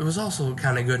 But it was also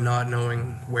kind of good not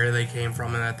knowing where they came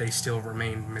from and that they still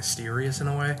remained mysterious in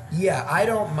a way. Yeah, I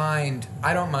don't mind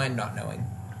not knowing.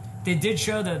 They did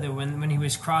show that when he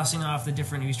was crossing off he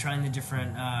was trying the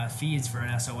different feeds for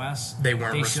an SOS. They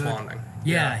weren't responding.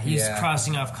 He's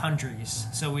crossing off countries.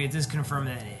 So we just confirmed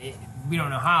that we don't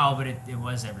know how, but it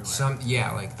was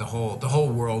everywhere. Like the whole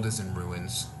world is in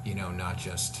ruins. Not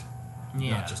just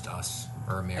us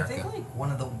or America. I think like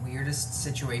one of the weirdest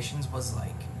situations was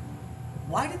like,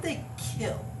 why did they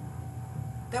kill?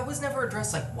 That was never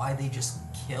addressed. Like why they just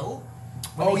kill.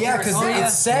 Because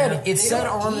it said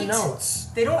on the notes.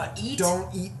 They don't eat.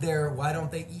 Why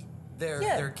don't they eat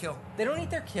their kill? They don't eat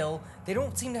their kill. They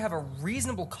don't seem to have a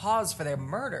reasonable cause for their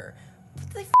murder. But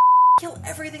they kill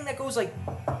everything that goes like.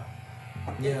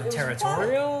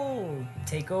 Territorial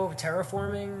takeover,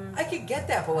 terraforming. I could get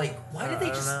that, but like, why did they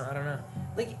just? I don't know.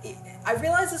 Like, I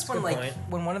realized this when point.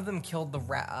 when one of them killed the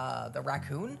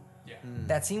raccoon. Yeah.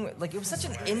 That scene, like, it was such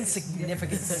an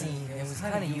insignificant scene. It was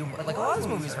kind of humorous. Like, a lot of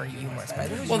these movies are humorous, but I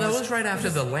think it was that was right after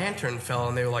the lantern fell,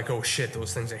 and they were like, "Oh shit,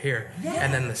 those things are here." Yeah.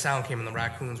 And then the sound came, and the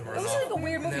raccoons were. It was like a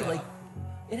weird movie. Like,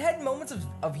 it had moments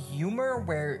of humor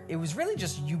where it was really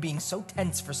just you being so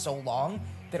tense for so long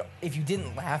that if you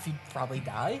didn't laugh, you'd probably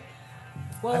die.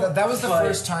 Well, that was the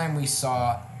first time we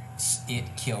saw it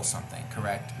kill something,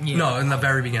 correct? Yeah. No, in the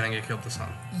very beginning, it killed the son.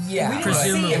 Yeah, We didn't but see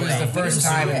it was it, the though. first We didn't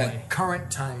time see in it. the current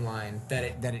timeline that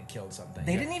it killed something.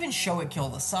 They didn't even show it kill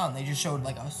the sun. They just showed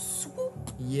like a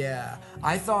swoop Yeah,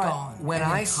 I thought gone. when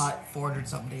and then I cut 400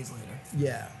 something days later.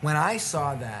 yeah, when I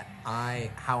saw that,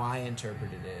 how I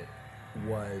interpreted it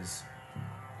was,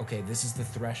 okay, this is the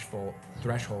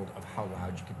threshold of how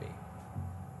loud you could be.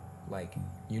 Like,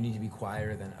 you need to be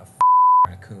quieter than a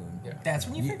raccoon. Yeah. That's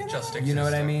when you figured that just out? You know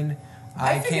what I mean?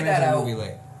 I I came figured into that the out. movie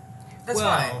late. That's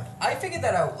Well- fine. I figured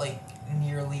that out like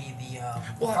nearly the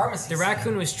pharmacy. The scene.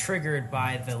 raccoon was triggered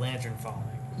by the lantern falling.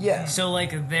 Yeah. So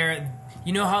like they're,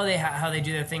 you know how they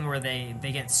do their thing where they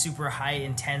get super high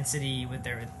intensity with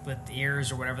their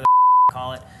ears or whatever the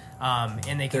call it,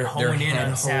 and they can Their hone in head on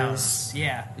holes. sounds.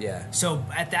 Yeah. Yeah. So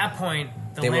at that point,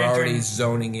 the They were lantern, already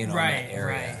zoning in on Right, that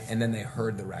area, right. and then they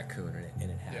heard the raccoon,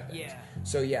 and it happened. Yeah.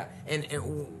 So yeah, and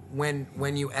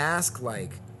when you ask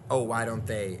like, oh, why don't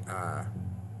they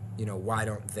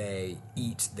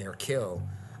eat their kill?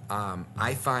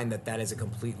 I find that is a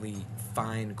completely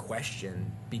fine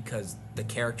question because the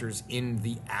characters in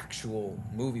the actual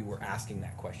movie were asking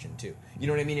that question too. You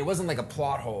know what I mean? It wasn't like a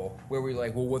plot hole where we were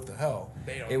like, well, what the hell?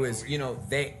 They don't it was, know.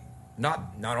 they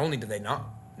not only do they not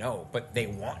know, but they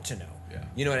want to know. Yeah.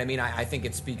 You know what I mean? I think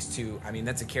it speaks to,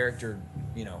 that's a character,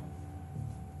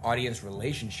 audience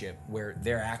relationship where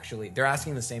they're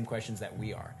asking the same questions that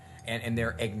we are. And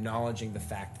they're acknowledging the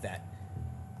fact that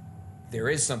there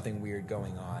is something weird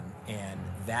going on, and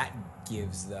that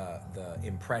gives the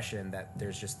impression that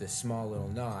there's just this small little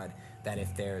nod that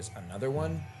if there's another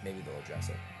one, maybe they'll address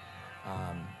it.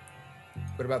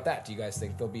 What about that? Do you guys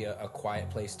think there'll be a Quiet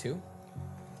Place 2?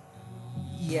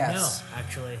 Yes. No,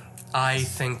 actually, I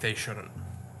think they shouldn't.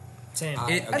 same.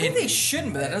 I think they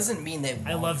shouldn't, but that doesn't mean they won't.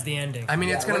 I loved the ending. I mean,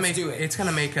 Yeah, it's gonna let's do it. it's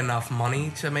gonna make enough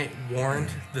money to warrant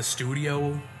the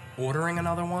studio ordering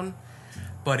another one,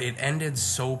 but it ended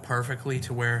so perfectly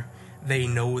to where they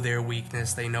know their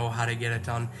weakness, they know how to get it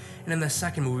done. And in the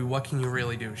second movie, what can you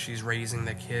really do? She's raising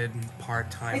the kid,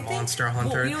 part-time monster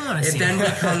hunter. we don't wanna it see then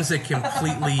that. becomes a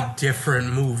completely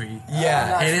different movie.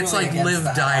 Yeah. And it's really like against live,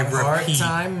 that. die, repeat.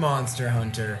 Part-time monster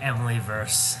hunter. Emily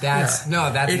verse. That's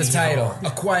It's the title. A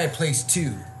Quiet Place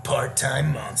 2.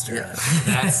 Part-time monster.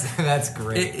 That's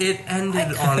great. It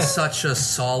ended on such a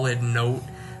solid note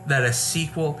that a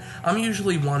sequel. I'm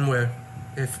usually one where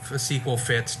if a sequel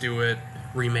fits, do it.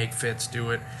 Remake fits,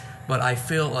 do it. But I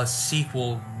feel a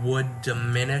sequel would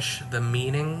diminish the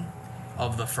meaning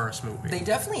of the first movie. They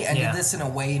definitely ended Yeah. this in a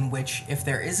way in which if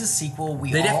there is a sequel,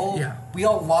 we They def- all yeah. we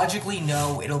all logically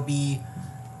know it'll be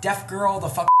Deaf Girl the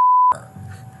fuck,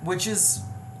 which is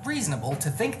reasonable to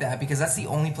think that because that's the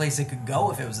only place it could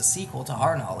go if it was a sequel to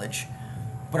our knowledge.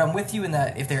 But I'm with you in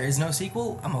that if there is no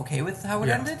sequel, I'm okay with how it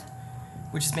Yeah. ended,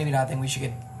 which is maybe not a thing we should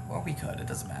get. Well, we could. It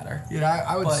doesn't matter. Yeah,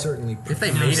 I would But- certainly. if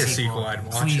they No made a sequel, I'd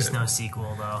watch Please, it. no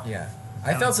sequel though. Yeah, I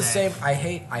I felt would the say. same.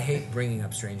 I hate bringing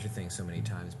up Stranger Things so many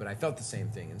times, but I felt the same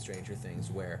thing in Stranger Things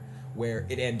where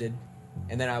it ended,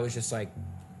 and then I was just like,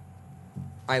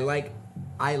 I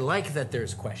like that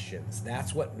there's questions.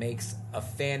 That's what makes a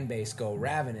fan base go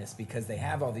ravenous because they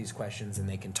have all these questions and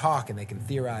they can talk and they can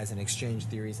theorize and exchange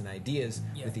theories and ideas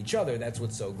Yeah. with each other. That's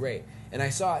what's so great. And I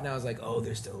saw it and I was like, oh,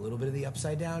 there's still a little bit of the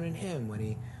upside down in him when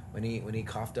he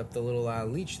coughed up the little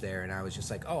leech there, and I was just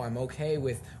like, oh, I'm okay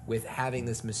with having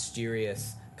this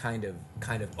mysterious kind of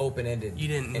open-ended. You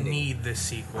didn't ending. need the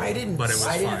sequel, I didn't. but it was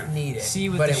I fine. didn't need it. See,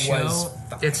 with but the it show, was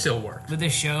fine. It still worked. With the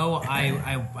show,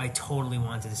 I totally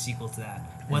wanted a sequel to that.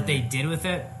 What they did with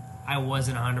it, I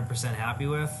wasn't 100% happy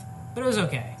with, but it was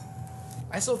okay.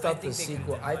 I still thought the think they could've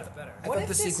sequel. done I much better. I What thought if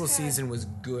the this sequel had- season was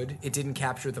good. It didn't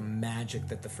capture the magic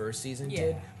that the first season Yeah.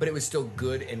 did, but it was still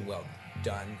good and well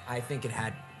done. I think it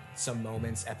had some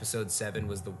moments. Episode 7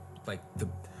 was the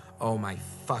oh my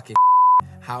fucking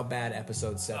how bad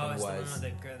episode 7 Oh, it's the one was.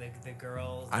 with the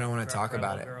girls. I don't want to talk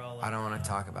about it. Girl, I don't want to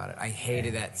talk about it. I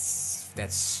hated that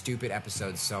stupid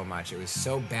episode so much. It was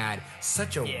so bad.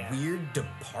 Such a Yeah. weird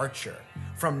departure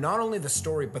from not only the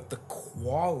story but the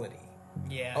quality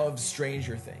Yeah. of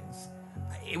Stranger Things.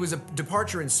 It was a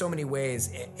departure in so many ways,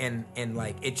 and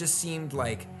like it just seemed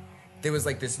like there was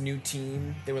like this new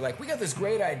team. They were like, we got this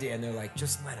great idea, and they're like,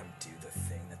 just let them do the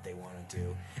thing that they want to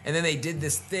do. And then they did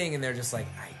this thing, and they're just like,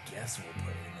 I guess we'll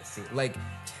put it in the seat. Like,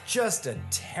 just a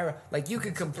terror. Like you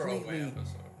could completely.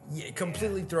 Yeah,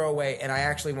 completely throw away, and I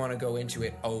actually want to go into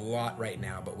it a lot right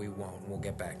now, but we won't. We'll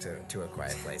get back to A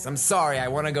Quiet Place. I'm sorry, I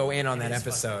want to go in on that is fucking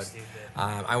episode. stupid.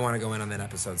 I want to go in on that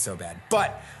episode so bad.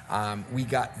 But we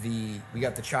got the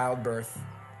childbirth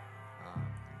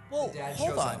Well, dad hold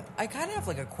shows on. up. I kind of have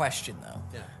like a question though.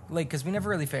 Yeah. Like, because we never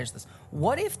really finished this.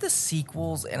 What if the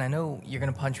sequels? And I know you're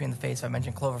gonna punch me in the face if I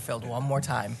mention Cloverfield one more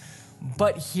time,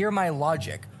 but hear my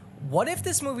logic. What if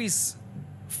this movie's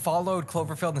followed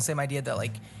Cloverfield in the same idea that,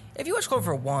 like, if you watch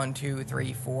Cloverfield 1, 2,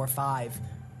 3, 4, 5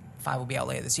 will be out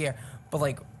later this year, but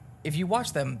like, if you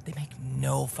watch them, they make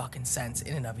no fucking sense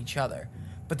in and of each other.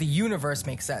 But the universe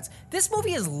makes sense. This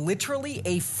movie is literally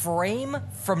a frame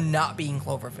from not being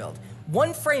Cloverfield.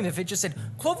 One frame, if it just said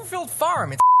Cloverfield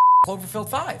Farm, it's Cloverfield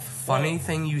 5. Funny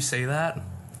thing you say that.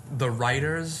 The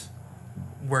writers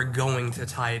were going to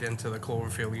tie it into the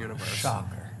Cloverfield universe.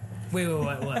 Shocker. Wait,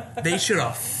 what? They should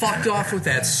have fucked off with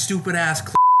that stupid ass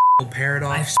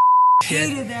paradox.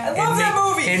 Hated that. I love that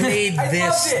movie. And made I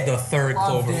this loved it. the third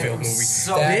Loved it. Cloverfield It was movie.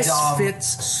 so This dumb.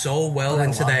 fits so well But I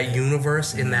into loved that it.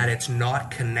 universe in that it's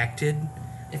not connected,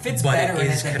 It fits but better it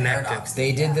in is than connected. Paradox.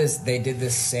 They did this. They did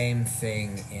the same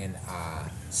thing in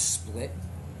Split,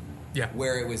 Yeah.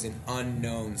 where it was an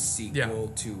unknown sequel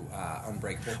Yeah. to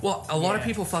Unbreakable. Well, a lot of Yeah.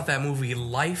 people thought that movie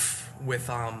Life with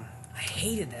I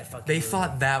hated that fucking they movie.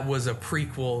 thought that was a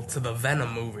prequel to the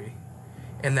Venom movie,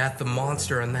 and that the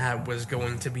monster in that was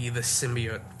going to be the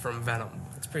symbiote from Venom.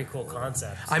 It's a pretty cool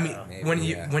concept. I mean, so. Maybe, when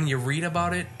you yeah. when you read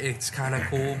about it, it's kind of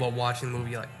cool, but watching the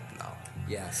movie, you're like, no.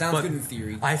 yeah, sounds But good in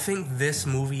theory. I think this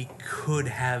movie could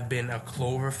have been a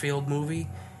Cloverfield movie,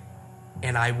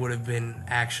 and I would have been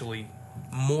actually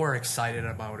more excited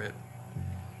about it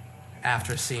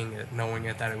after seeing it, knowing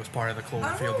it that it was part of the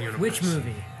Cloverfield universe. Which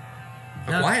movie?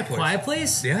 A Quiet Place. Quiet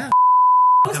Place? Yeah.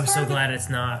 I'm so glad it's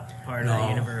not part of No. the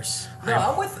universe. No,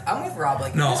 I'm with Rob.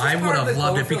 Like, No, this was I part would of have the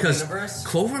loved it Cloverfield because universe.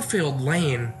 Cloverfield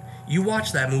Lane. You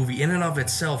watch that movie in and of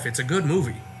itself; it's a good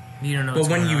movie. You don't know. But what's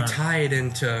when going you on. tie it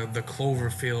into the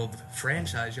Cloverfield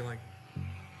franchise, you're like,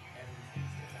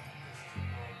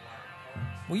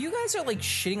 Well, you guys are like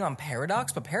shitting on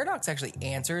Paradox, but Paradox actually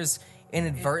answers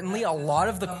inadvertently a lot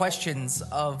of the questions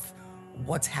of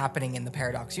what's happening in the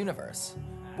Paradox universe.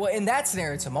 Well, in that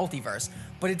scenario, it's a multiverse,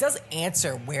 but it does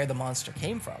answer where the monster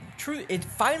came from. True, it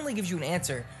finally gives you an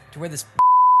answer to where this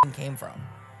came from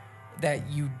that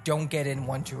you don't get in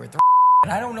 1, 2, or 3.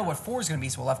 And I don't know what 4 is going to be,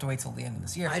 so we'll have to wait till the end of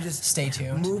this year. I just stay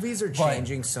tuned. Movies are But-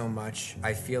 changing so much.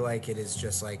 I feel like it is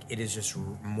just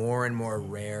more and more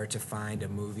rare to find a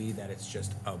movie that it's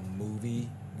just a movie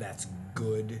that's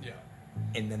good. Yeah.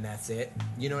 And then that's it.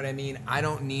 You know what I mean? I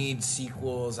don't need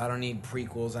sequels. I don't need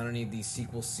prequels. I don't need these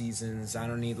sequel seasons. I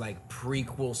don't need like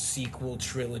prequel, sequel,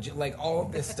 trilogy, like all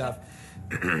of this stuff.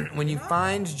 When you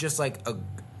find just like a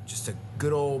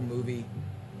good old movie,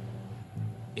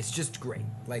 it's just great.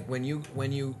 Like when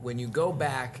you go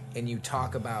back and you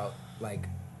talk about like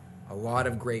a lot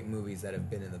of great movies that have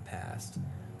been in the past,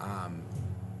 I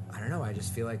don't know. I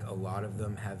just feel like a lot of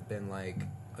them have been like,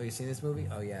 oh, you seen this movie?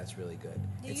 Oh yeah, it's really good.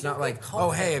 Yeah, It's you not don't like, get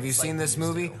oh hey, have you confidence seen like this we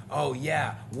used movie? to. Oh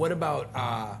yeah. What about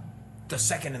the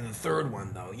second and the third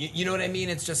one though? You know what I mean?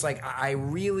 It's just like I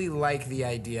really like the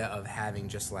idea of having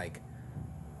just like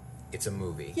it's a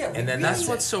movie. Yeah, and then that's that's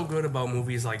what's so good about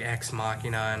movies like Ex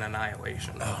Machina and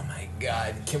Annihilation. Oh my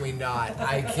god, can we not?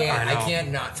 I can't. I I, know.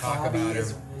 can't not talk about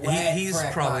him. He's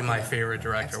Wet probably my Machina. favorite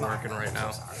director Ex working Machina, right I'm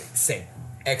now. so sorry. Same.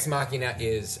 Ex Machina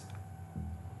is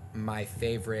my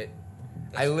favorite.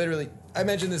 I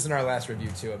mentioned this in our last review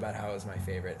too about how it was my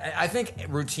favorite. I think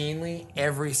routinely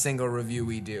every single review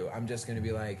we do, I'm just gonna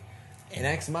be like, an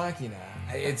Ex Machina.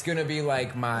 It's gonna be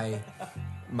like my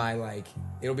like.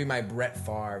 It'll be my Brett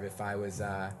Favre if I was.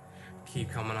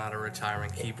 Keep coming out of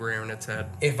retirement, keep rearing its head.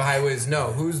 If I was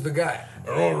who's the guy?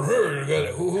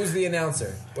 Who's the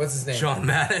announcer? What's his name? John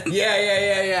Madden.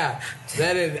 Yeah.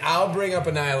 That is. I'll bring up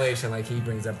Annihilation like he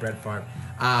brings up Brett Favre.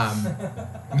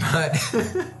 But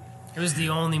It was the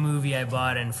only movie I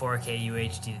bought in 4K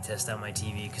UHD to test out my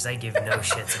TV because I give no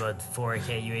shits about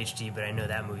 4K UHD, but I know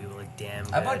that movie will look damn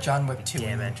good. I bought John Wick 2.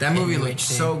 Damn it. that movie In looked UHD.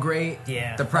 so great.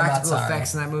 Yeah. The I'm practical not sorry.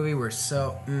 effects in that movie were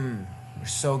so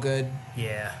good.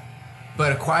 Yeah.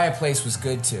 But A Quiet Place was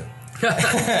good too.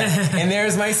 And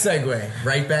there's my segue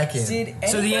right back in. Did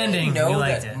So the anybody ending, know we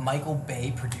liked that it. Michael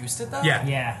Bay produced it though? Yeah.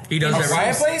 Yeah. He does A everything.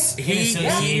 Quiet Place?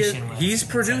 He's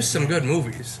produced some good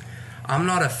movies. I'm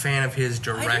not a fan of his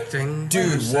directing.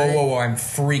 Dude, per se. whoa! I'm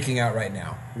freaking out right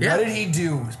now. Yeah. What did he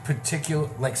do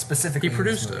specifically? He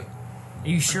produced it. Are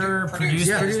you sure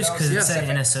Produced, produced? Because yeah. it said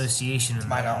in association with To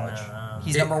my them, knowledge.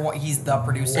 He's number one. He's the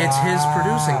producer. It's his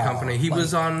producing company. He Like,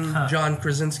 was on John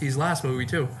Krasinski's last movie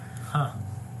too. Huh.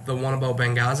 The one about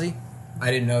Benghazi. I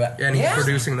didn't know that. And he's Yeah.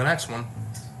 producing the next one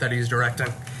that he's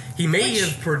directing. He may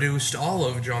have produced all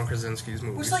of John Krasinski's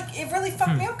movies. Which, like, it really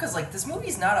fucked me up because, like, this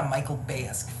movie's not a Michael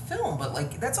Bay-esque film, but,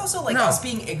 like, that's also, like, No. us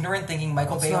being ignorant thinking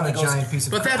Michael Bay It's not only a goes... giant piece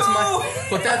of but that's Oh!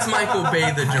 but that's Michael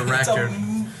Bay, the It's director.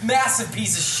 a massive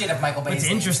piece of shit of Michael Bay's. What's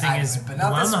interesting inside is of it, but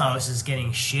not this one. Blumhouse is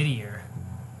getting shittier.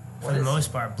 For What the is-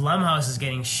 most part, Blumhouse is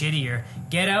getting shittier.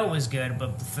 Get Out was good,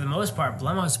 but for the most part,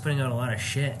 Blumhouse is putting out a lot of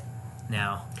shit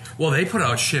now. Well, they put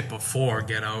out shit before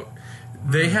Get Out.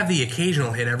 They have the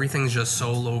occasional hit. Everything's just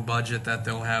so low budget that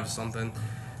they'll have something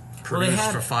produced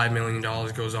had- for $5 million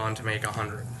goes on to make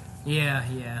 $100. Yeah.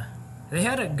 They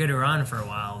had a good run for a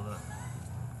while,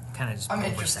 but kind of just I'm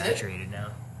interested. oversaturated now.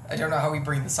 I don't know how we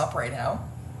bring this up right now.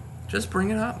 Just bring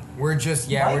it up. We're just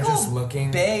Michael looking.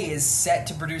 Bay is set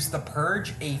to produce The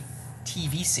Purge, a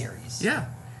TV series. Yeah.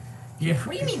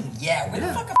 What do you mean, yeah? Where the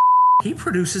Yeah. fuck... He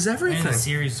produces everything. And the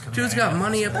series is coming Dude's out got now.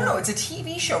 money up. No, it's a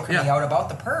TV show coming Yeah. out about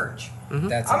The Purge.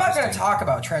 That's I'm not going to interesting. talk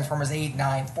about Transformers 8,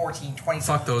 9, 14, 20.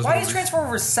 Fuck those Why movies. is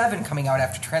Transformers 7 coming out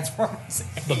after Transformers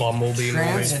 8? The Bumblebee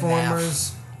movie.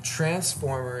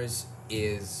 Transformers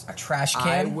is A trash I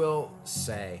can will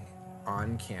say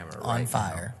on camera on right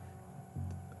fire. now,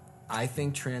 I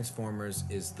think Transformers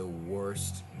is the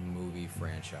worst movie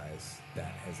franchise that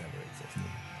has ever existed.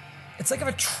 It's like if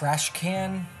a trash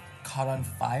can caught on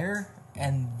fire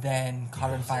and then caught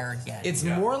on fire again. It's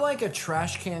Yeah. more like a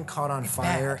trash can caught on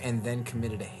fire bad. and then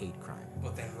committed a hate crime.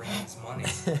 But then raise money.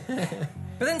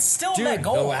 but then still Dude, met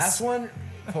goals. the last one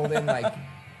pulled in like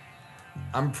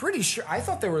I'm pretty sure I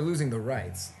thought they were losing the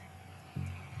rights.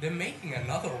 They're making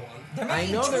another one. They're I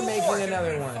making know they're two making more.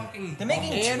 another one. They're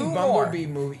making And two Bumblebee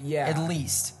more. movie, yeah. At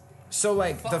least. So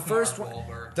like the Fuck first Mark one,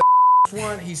 Wahlberg. the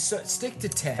one he's stick to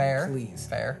 10, Fair. please.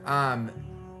 Fair.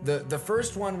 The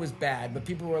first one was bad, but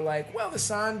people were like, well, the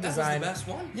sound That was design. the best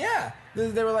one. Yeah,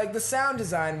 they were like the sound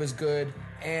design was good,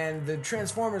 and the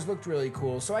Transformers looked really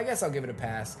cool. So I guess I'll give it a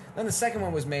pass. Then the second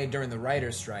one was made during the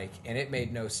writer's strike, and it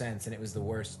made no sense, and it was the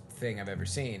worst thing I've ever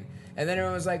seen. And then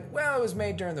everyone was like, well, it was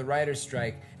made during the writer's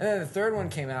strike. And then the third one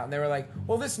came out, and they were like,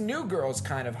 well, this new girl's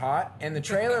kind of hot, and the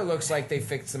trailer looks like they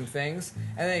fixed some things.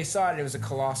 And then they saw it, and it was a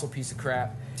colossal piece of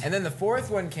crap. And then the fourth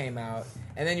one came out,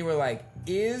 and then you were like,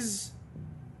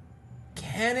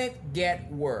 can it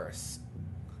get worse?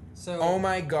 So Oh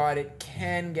my god, it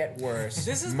can get worse.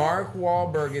 This is Mark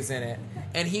Wahlberg is in it,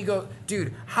 and he goes,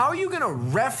 dude, how are you gonna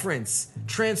reference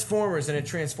Transformers in a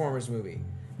Transformers movie?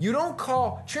 You don't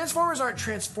call Transformers aren't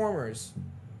Transformers.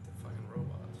 Fucking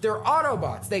robots. They're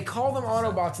Autobots. They call them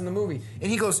Autobots in the movie.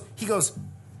 And he goes,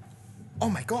 oh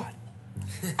my god,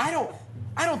 I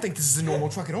don't think this is a normal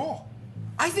truck at all.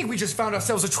 I think we just found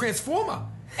ourselves a Transformer.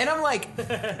 And I'm like,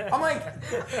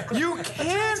 you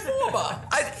can't.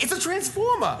 It's a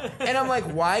Transformer. And I'm like,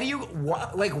 why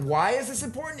is this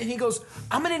important? And he goes,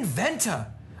 I'm an inventor.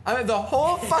 I mean, the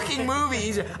whole fucking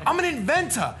movie, I'm an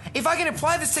inventor. If I can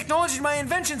apply this technology to my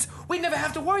inventions, we'd never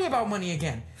have to worry about money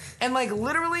again. And like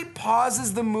literally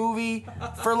pauses the movie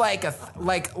for like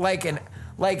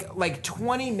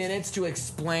 20 minutes to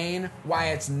explain why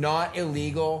it's not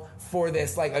illegal for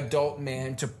this like adult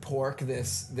man to pork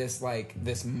this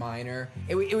minor.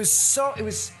 It was so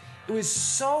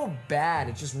bad.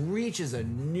 It just reaches a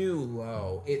new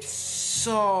low. It's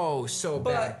so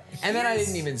bad. And then I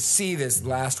didn't even see this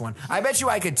last one. I bet you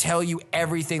I could tell you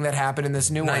everything that happened in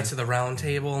this new one. Knights of the Round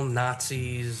Table,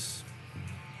 Nazis.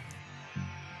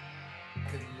 I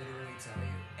could literally tell you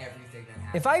everything that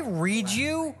happened.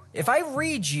 If I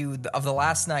read you of the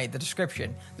last night, the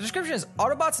description is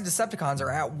Autobots and Decepticons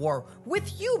are at war with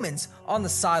humans on the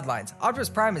sidelines. Optimus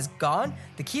Prime is gone.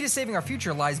 The key to saving our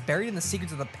future lies buried in the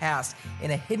secrets of the past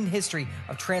in a hidden history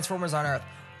of Transformers on Earth.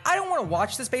 I don't want to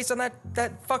watch this based on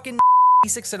that fucking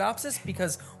basic synopsis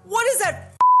because what does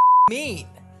that mean?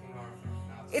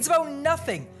 It's about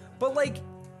nothing. But like,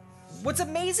 what's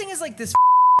amazing is like this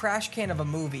trash can of a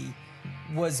movie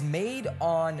was made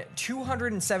on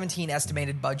 217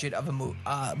 estimated budget of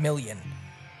a million.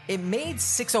 It made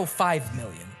 605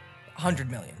 million.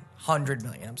 100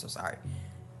 million. I'm so sorry.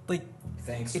 Like,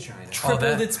 Thanks, it China.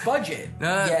 tripled its budget.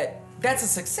 Uh, Yet that's a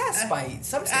success by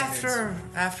some standards.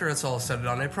 After it's all said and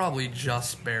done, it probably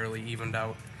just barely evened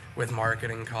out with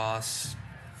marketing costs,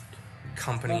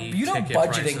 company you know, ticket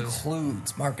budget prices.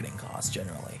 includes marketing costs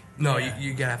generally. No,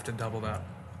 you have to double that.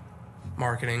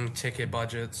 Marketing, ticket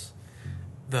budgets,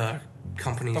 the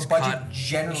company's The budget cut.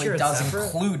 generally Sure, it's does separate?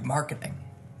 include marketing.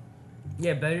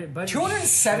 Yeah, but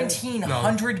 217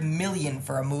 100 million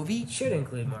for a movie should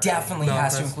include marketing. definitely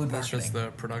has to include that's marketing. just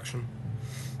the production.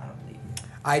 I don't believe it.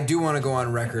 I do want to go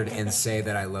on record and say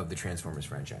that I love the Transformers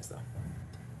franchise, though.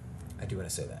 I do want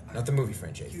to say that. Not the movie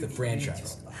franchise, the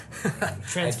franchise.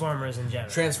 Transformers in general.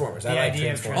 Transformers. The I like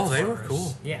idea of Transformers. Oh, they were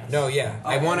cool. Yeah. No, yeah.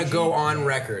 I want to go on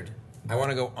record. I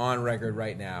want to go on record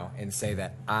right now and say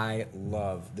that I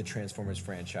love the Transformers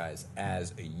franchise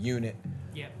as a unit.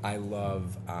 Yeah. I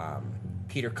love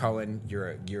Peter Cullen.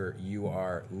 You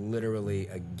are literally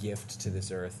a gift to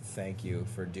this earth. Thank you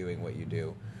for doing what you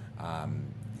do.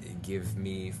 Give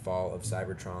me Fall of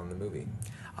Cybertron, the movie.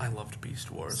 I loved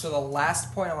Beast Wars. So the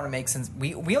last point I want to make, since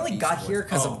we only got here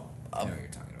because I know what you're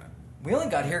talking about. we only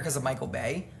got here because of Michael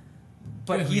Bay,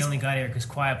 but we he's only got here because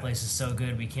Quiet Place is so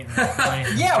good. We can't really complain.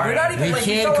 yeah, we're not even We like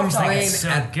can't so complain It's so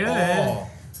at good. all.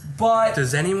 But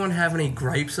Does anyone have any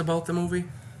gripes about the movie?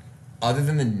 Other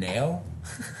than the nail?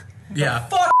 Yeah.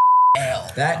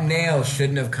 hell, That nail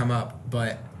shouldn't have come up,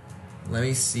 but let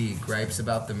me see. Gripes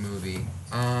about the movie.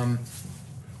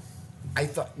 I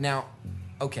thought, now,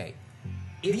 okay.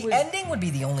 the ending would be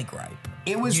the only gripe.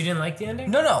 It was. You didn't like the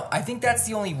ending? No, I think that's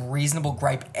the only reasonable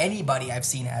gripe anybody I've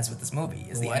seen has with this movie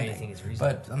is the Why do ending. you think it's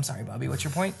reasonable? But I'm sorry, Bobby. What's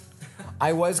your point?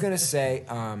 I was going to say.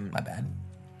 My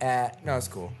bad. No, it's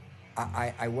cool.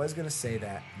 I was going to say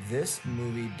that this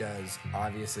movie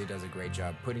obviously does a great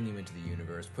job putting you into the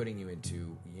universe, putting you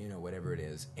into, whatever it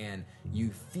is. And you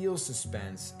feel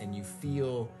suspense and you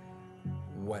feel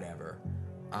whatever.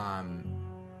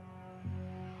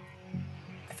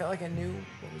 I felt like I knew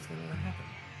what was going to happen.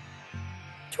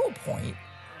 To a point.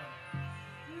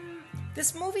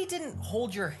 This movie didn't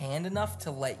hold your hand enough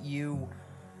to let you.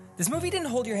 This movie didn't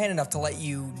hold your hand enough to let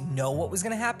you know what was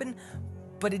going to happen,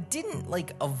 but it didn't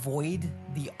avoid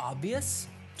the obvious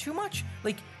too much.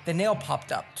 The nail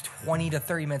popped up 20 to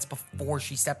 30 minutes before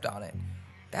she stepped on it.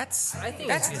 That's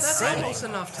That's insane. almost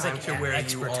enough time to where you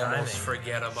expert almost timing.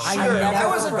 forget about I it. never I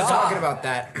wasn't forgot. talking about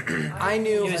that. I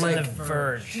knew, He was on the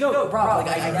verge. No, Rob,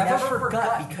 I never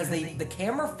forgot because the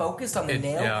camera focused on the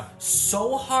nail yeah.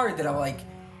 so hard that I'm like,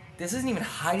 this isn't even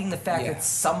hiding the fact Yeah. that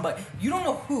somebody, you don't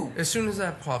know who. As soon as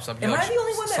that pops up, Am you're I like, the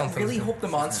only one that something's really wrong. hoped the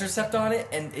monster stepped on it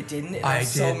and it didn't? And I I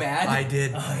was did. so mad. I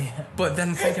did. Oh, yeah. But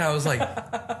then thinking, I was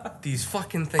like, these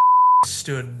fucking things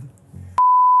stood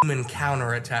human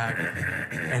counterattack,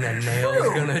 and a nail's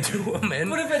gonna do them in.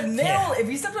 But if a nail, if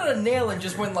he stepped on a nail and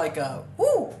just went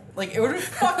woo, it would have been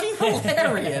fucking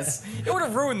hilarious. It would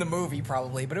have ruined the movie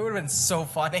probably, but it would have been so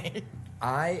funny.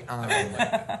 I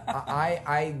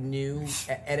knew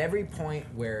at every point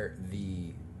where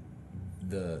the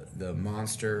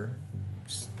monster,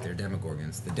 they're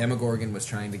Demogorgons. The Demogorgon was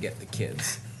trying to get the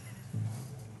kids.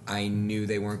 I knew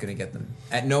they weren't going to get them.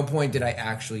 At no point did I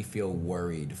actually feel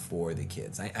worried for the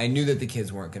kids. I knew that the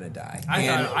kids weren't going to die.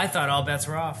 I thought all bets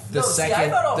were off. The No, see, I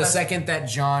thought all that- second that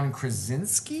John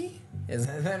Krasinski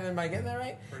am I getting that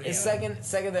right? Second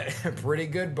that pretty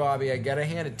good, Bobby. I gotta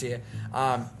hand it to you.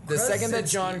 The second that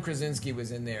John Krasinski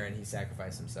was in there and he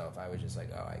sacrificed himself, I was just like,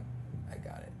 oh, I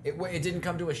got it. It didn't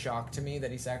come to a shock to me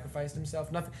that he sacrificed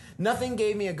himself. Nothing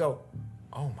gave me a go.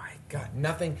 Oh my God!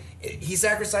 Nothing. He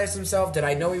sacrificed himself. Did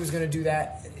I know he was going to do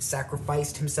that?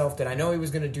 Sacrificed himself. Did I know he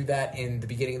was going to do that in the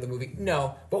beginning of the movie?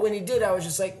 No. But when he did, I was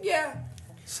just like, yeah.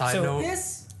 Side So note,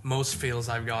 This, most feels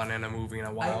I've gotten in a movie in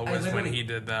a while I was when literally- he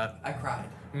did that. I cried.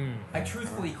 I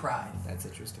truthfully cried. That's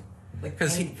interesting.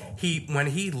 Because Painful. he when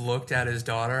he looked at his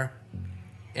daughter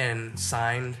and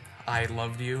signed "I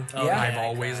loved you," Oh, yeah. I've I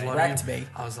always cried. loved Wrecked you. me.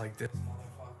 I was like, this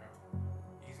motherfucker,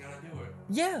 he's gonna do it.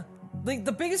 Yeah.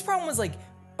 The biggest problem was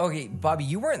okay, Bobby,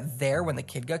 you weren't there when the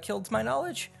kid got killed, to my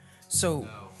knowledge. So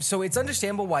it's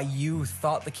understandable why you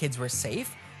thought the kids were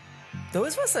safe.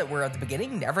 Those of us that were at the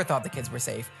beginning never thought the kids were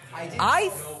safe. I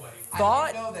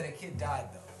thought know that a kid died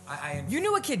though. you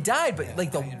knew a kid died, but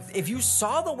if you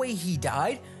saw the way he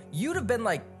died, you'd have been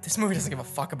like, this movie doesn't give a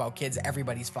fuck about kids.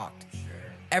 Everybody's fucked.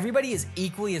 Everybody is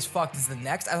equally as fucked as the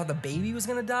next. I thought the baby was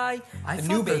gonna die. I the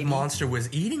thought new the baby. monster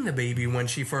was eating the baby when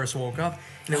she first woke up,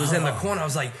 and it was in the corner. I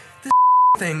was like, this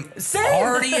thing Same.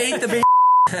 already ate the baby.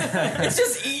 It's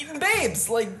just eating babes,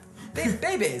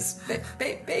 babies,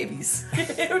 babies.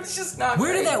 It was just not.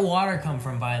 Where did great. that water come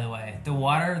from, by the way? The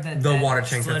water that The that water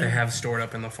tank that slid- they have stored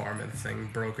up in the farm, and the thing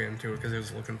broke into it because it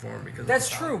was looking for him. Because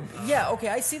That's of the true. Yeah, okay,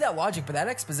 I see that logic, but that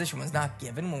exposition was not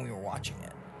given when we were watching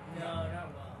it. No, not well.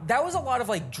 That was a lot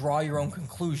of draw your own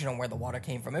conclusion on where the water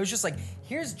came from. It was just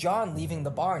here's John leaving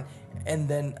the barn, and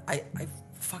then I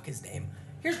fuck his name.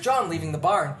 Here's John leaving the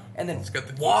barn, and then got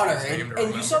the water, cutest name and to you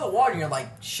remember. saw the water, and you're like,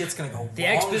 shit's gonna go. The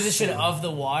wrong exposition soon. of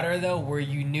the water, though, where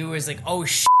you knew is oh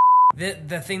shit.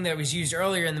 The thing that was used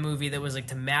earlier in the movie that was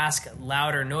to mask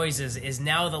louder noises is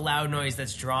now the loud noise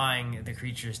that's drawing the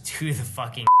creatures to the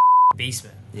fucking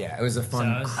basement. Yeah, it was a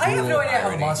fun. So it was- I have no cool idea how the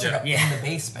irony. monster got Yeah. in the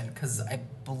basement because I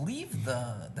believe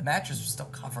the mattress was still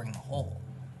covering the hole.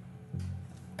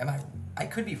 I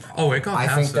could be wrong. Oh, it got I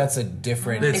past think it. that's a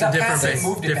different. It's got a different past it and base.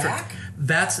 moved it different.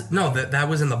 back? That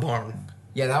was in the barn.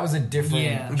 Yeah, that was a different.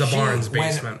 Yeah. The barn's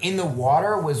basement. In the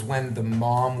water was when the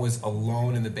mom was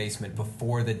alone in the basement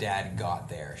before the dad got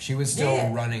there. She was still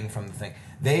Yeah. running from the thing.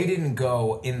 They didn't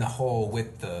go in the hole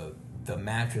with the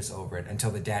mattress over it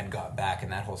until the dad got back,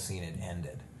 and that whole scene had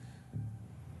ended.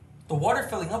 The water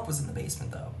filling up was in the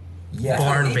basement, though. Yeah,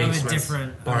 Barn Of a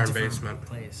basement. Barn basement.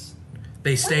 place.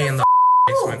 They stay in the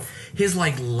basement. His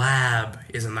lab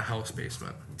is in the house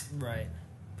basement. Right.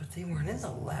 But they weren't in the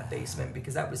lab basement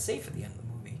because that was safe at the end of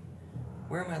the movie.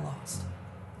 Where am I lost?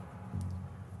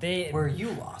 Where are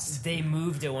you lost? They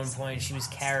moved at one point. She was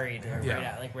carried.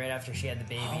 Yeah. Right after she had the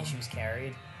baby, she was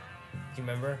carried. Do you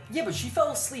remember? Yeah, but she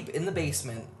fell asleep in the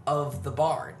basement of the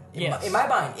barn. Yes. In my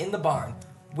mind, in the barn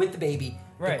with the baby.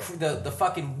 Right. The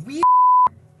fucking weird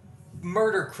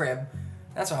murder crib.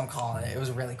 That's what I'm calling it. It was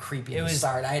really creepy. It was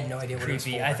start. I had no idea what it was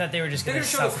Creepy. for. I thought they were just They're going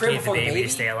to gonna show the crib suffocate the before the baby baby. to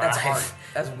stay alive. That's art.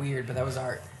 That's weird, but that was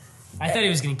art. I thought he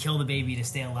was going to kill the baby to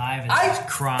stay alive and I just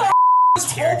cry. I was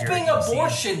hoping Tearjerking scene.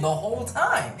 abortion the whole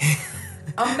time.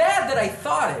 I'm mad that I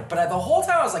thought it, but the whole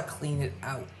time I was like, clean it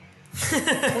out.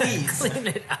 Please. Clean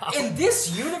it out. In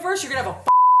this universe, you're gonna have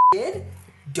a kid?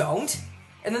 Don't.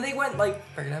 And then they went like,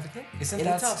 we're gonna have a kid? Isn't In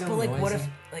that the tub. still But what noisy?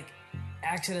 if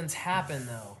accidents happen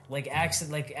though?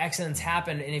 Accidents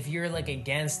happen, and if you're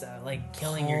against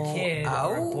killing your kid or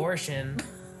out? abortion,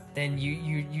 then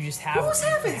you just have Who's you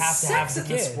having have to sex have in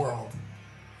the this kid. world?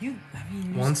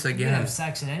 Once You can again, have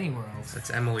sex in any world.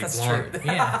 it's Emily That's Blunt. true.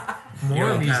 Yeah, more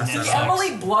don't reason pass to have that The sex. up.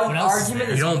 Emily Blunt What else is argument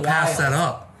there? is You don't pass wild. that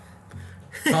up.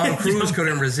 Tom Cruise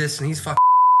couldn't resist, and he's fucking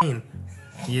insane.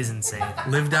 He is insane.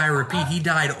 Live, die, repeat. He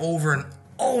died over and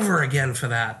over again for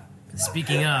that.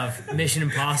 Speaking of Mission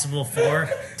Impossible 4,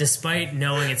 despite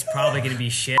knowing it's probably going to be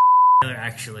shit, they're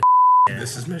actually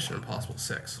This is Mission Impossible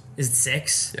 6. is it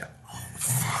 6? Yeah.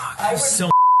 I would, So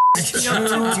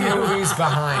Two movies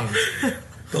behind.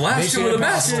 The last two were the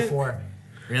best. Impossible 4.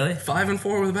 really? 5 and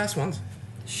 4 were the best ones.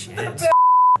 Shit.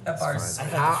 that bar's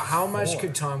How much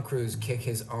could Tom Cruise kick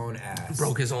his own ass?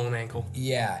 Broke his own ankle.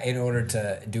 Yeah, in order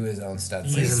to do his own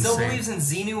stunts. He He's still insane. believes in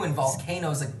Xenu and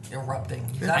volcanoes erupting.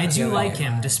 He's not I do gonna like do it.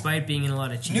 him, despite being in a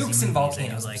lot of cheesy Nukes movies. and I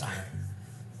volcanoes. do like I'm him. sorry.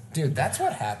 Dude, that's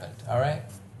what happened, all right?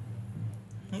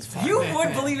 You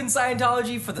would believe in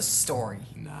Scientology for the story.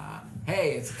 Nah.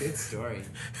 Hey, it's a good story.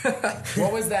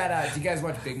 What was that? Do you guys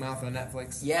watch Big Mouth on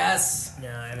Netflix? Yes. No,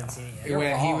 I haven't seen it yet. You're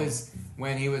wrong.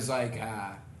 When he was like,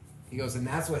 he goes, and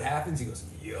that's what happens. He goes,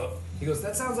 yup. He goes,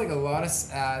 that sounds like a lot of,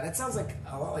 that sounds like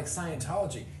a lot like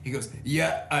Scientology. He goes,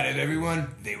 yeah, out of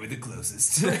everyone, they were the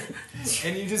closest.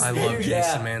 And you just, I love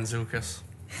Jason Yeah. Mantzoukas.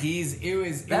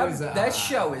 That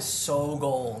show is so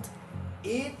gold.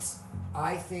 It,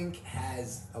 I think,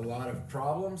 has a lot of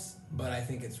problems, but I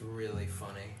think it's really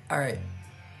funny. All right.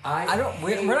 I don't.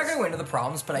 We're not going to go into the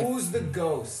problems, but Who's the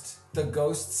ghost? The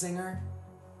ghost singer?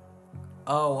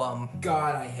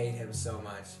 God, I hate him so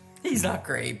much. he's not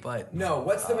great, but No,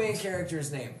 what's the main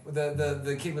character's name?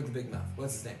 The kid with the big mouth.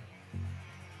 What's his name?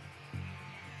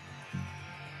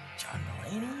 John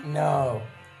Mulaney? No.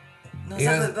 No, He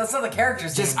does- that's not the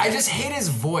character's name. I just hate his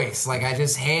voice. Like, I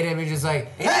just hate him. He's just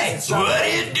like, hey, it's John what are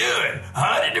you doing?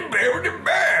 How did the bear with the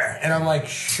bear? And I'm like,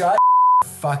 shut your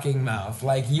fucking mouth.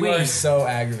 Like, you are Wait, so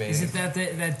aggravating. Is it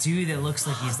that dude that looks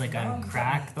like he's on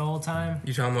crack the whole time?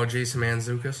 You talking about Jason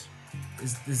Mantzoukas?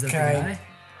 Is that Okay. the guy?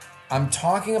 I'm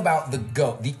talking about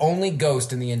the only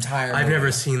ghost in the entire I've movie.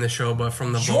 never seen the show, but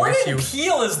from the Jordan bonus you...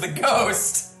 Peele is the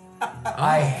ghost,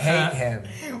 I hate him.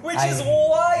 which I is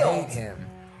wild. hate him.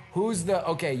 Who's the...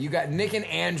 Okay, you got Nick and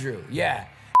Andrew. Yeah.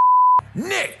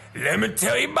 Nick, let me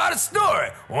tell you about a story.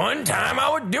 One time I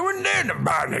was doing this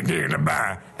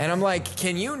and I'm like,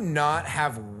 can you not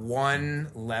have one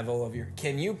level of your...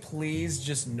 Can you please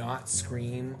just not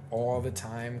scream all the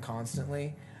time,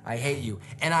 constantly? I hate you.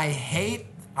 And I hate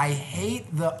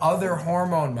the other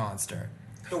hormone monster.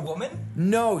 The woman,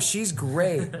 No, she's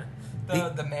great.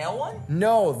 the male one.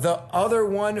 No, the other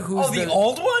one who's Oh, the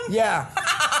old one. Yeah.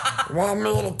 Want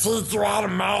me to teach you how to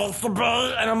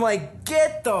masturbate? And I'm like,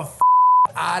 get the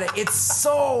out of it's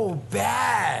so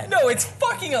bad. No, it's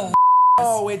fucking a.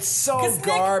 Oh, it's so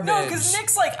garbage. Because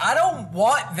Nick's like, I don't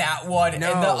want that one,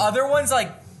 No. and the other one's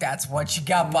like, that's what you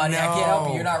got, buddy. I can't help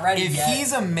you. You're not ready If yet.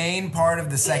 he's a main part of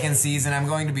the second season, I'm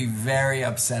going to be very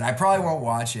upset. I probably won't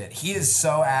watch it. He is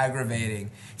so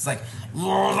aggravating. He's like,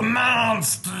 you're the man,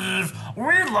 Steve.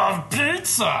 We love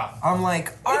pizza. I'm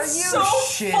like, are It's you so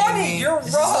shitting funny. me? You're Is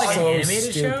this wrong. like an So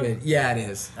animated show? stupid. Yeah, it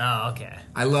is. Oh, okay.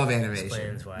 I love animation.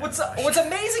 Explains why. What's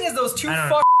amazing is those two I don't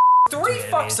fuck, do three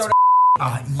it. fucks don't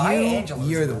Maya Angelou's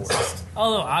You're the in this. worst.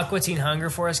 Although Aqua Teen Hunger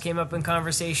Force came up in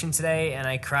conversation today, and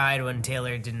I cried when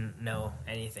Taylor didn't know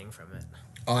anything from it.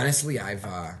 Honestly, I've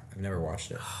never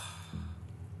watched it.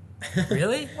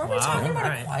 Really? Were we talking about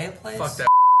Alright. A Quiet Place? Fuck that.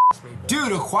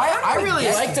 Dude, A Quiet. I really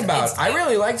guessing liked it. about. I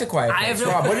really liked A Quiet I have Place.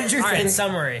 no. Rob, what did you All right, think?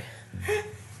 summary.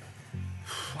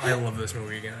 I love this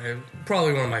movie again.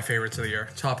 Probably one of my favorites of the year.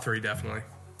 Top 3, definitely.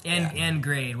 And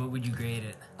grade. What would you grade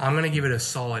it? I'm gonna give it a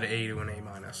solid A to an A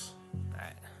minus. All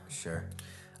right. Sure.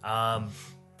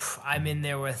 I'm in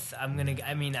there with. I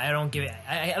don't give it.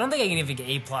 I don't think I can even get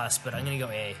A plus, but I'm gonna go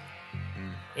A.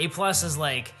 A plus is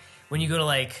like when you go to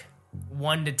like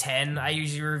 1 to 10. I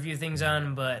usually review things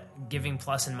on, but giving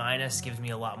plus and minus gives me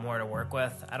a lot more to work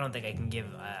with. I don't think I can give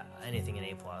anything an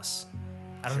A plus.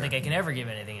 I don't think I can ever give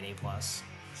anything an A plus.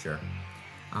 Sure.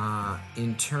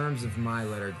 In terms of my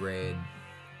letter grade,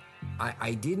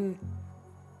 I didn't.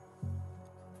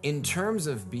 In terms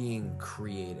of being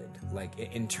created, like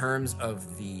in terms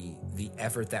of the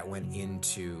effort that went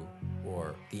into,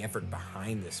 or the effort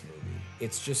behind this movie,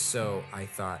 it's just so, I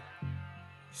thought,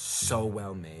 so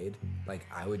well made. Like,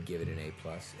 I would give it an A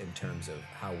plus in terms of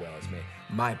how well it's made.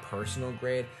 My personal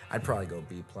grade, I'd probably go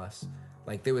B plus.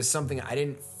 Like, there was something I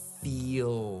didn't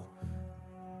feel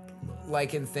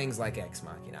like in things like Ex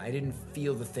Machina. I didn't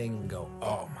feel the thing and go,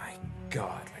 oh my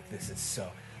god, like this is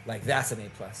so, like that's an A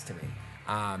plus to me.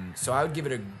 So I would give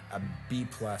it a B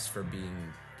plus for being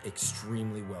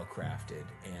extremely well crafted,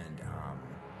 and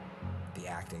the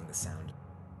acting, the sound.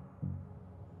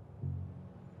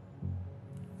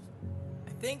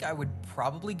 I think I would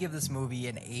probably give this movie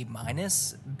an A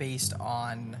minus based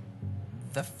on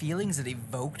the feelings it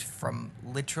evoked from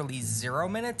literally 0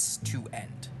 minutes to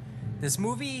end. This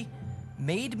movie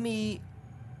made me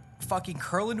fucking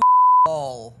curl into a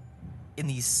ball in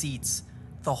these seats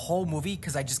the whole movie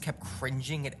because I just kept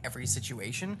cringing at every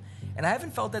situation. And I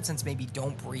haven't felt that since maybe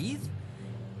Don't Breathe.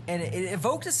 And it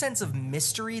evoked a sense of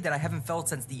mystery that I haven't felt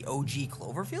since the OG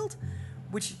Cloverfield,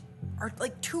 which are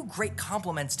like two great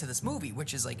compliments to this movie,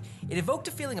 which is like, it evoked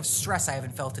a feeling of stress I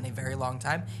haven't felt in a very long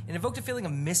time, and evoked a feeling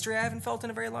of mystery I haven't felt in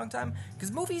a very long time,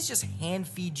 because movies just hand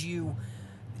feed you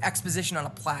exposition on a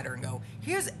platter and go,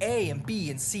 here's A and B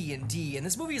and C and D, and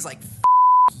this movie is like,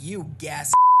 you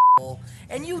guess,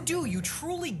 and you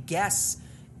truly guess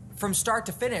from start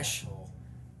to finish.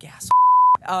 Gas.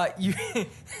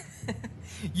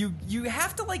 You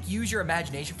have to like use your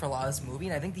imagination for a lot of this movie,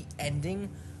 and I think the ending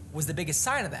was the biggest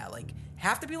sign of that. Like,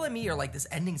 half the people like me are like, this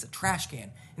ending's a trash can,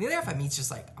 and the other half of me is just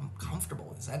like, I'm comfortable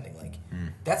with this ending. Like,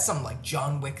 that's some like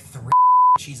John Wick 3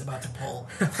 she's about to pull,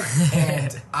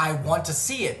 and I want to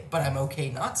see it, but I'm okay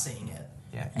not seeing it.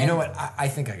 Yeah. You know what? I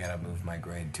think I gotta move my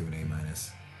grade to an A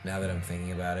minus. Now that I'm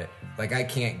thinking about it, like I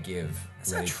can't give.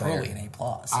 It's not truly an A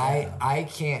plus. I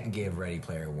can't give Ready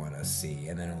Player One a C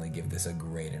and then only give this a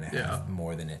grade and a half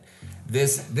more than it.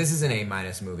 This is an A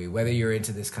minus movie. Whether you're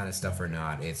into this kind of stuff or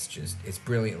not, it's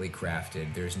brilliantly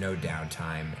crafted. There's no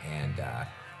downtime, and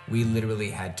we literally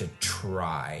had to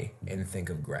try and think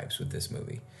of gripes with this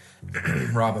movie.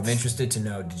 Rob, I'm interested to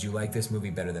know, did you like this movie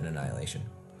better than Annihilation?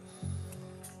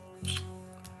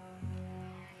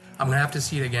 I'm gonna have to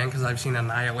see it again because I've seen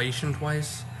Annihilation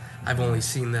twice. I've only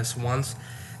seen this once.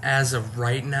 As of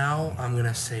right now, I'm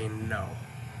gonna say no.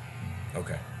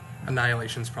 Okay,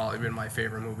 Annihilation's probably been my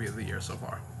favorite movie of the year so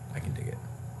far. I can dig it.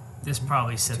 This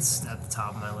probably sits at the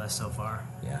top of my list so far.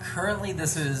 Yeah. Currently,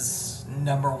 this is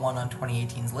number 1 on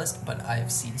 2018's list, but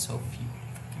I've seen so few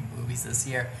fucking movies this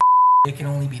year. It can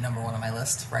only be number 1 on my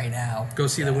list right now. Go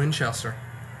see The Winchester.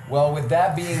 Well, with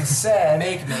that being said,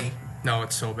 Make me. No,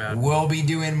 it's so bad. we'll be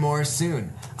doing more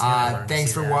soon. learn to Thanks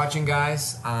see for that. watching,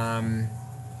 guys. Yeah,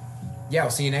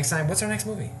 we'll see you next time. What's our next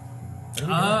movie? We'll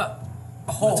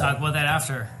talk about that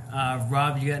after.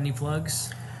 Rob, you got any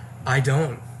plugs? I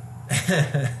don't.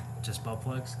 Just butt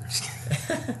plugs?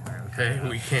 Okay,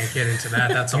 we can't get into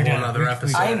that. That's a whole nother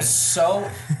episode. I am so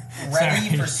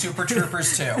ready for Super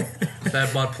Troopers 2.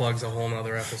 That butt plug's a whole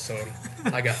nother episode.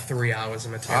 I got 3 hours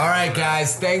of material. All right,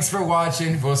 guys. Thanks for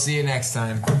watching. We'll see you next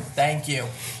time. Thank you.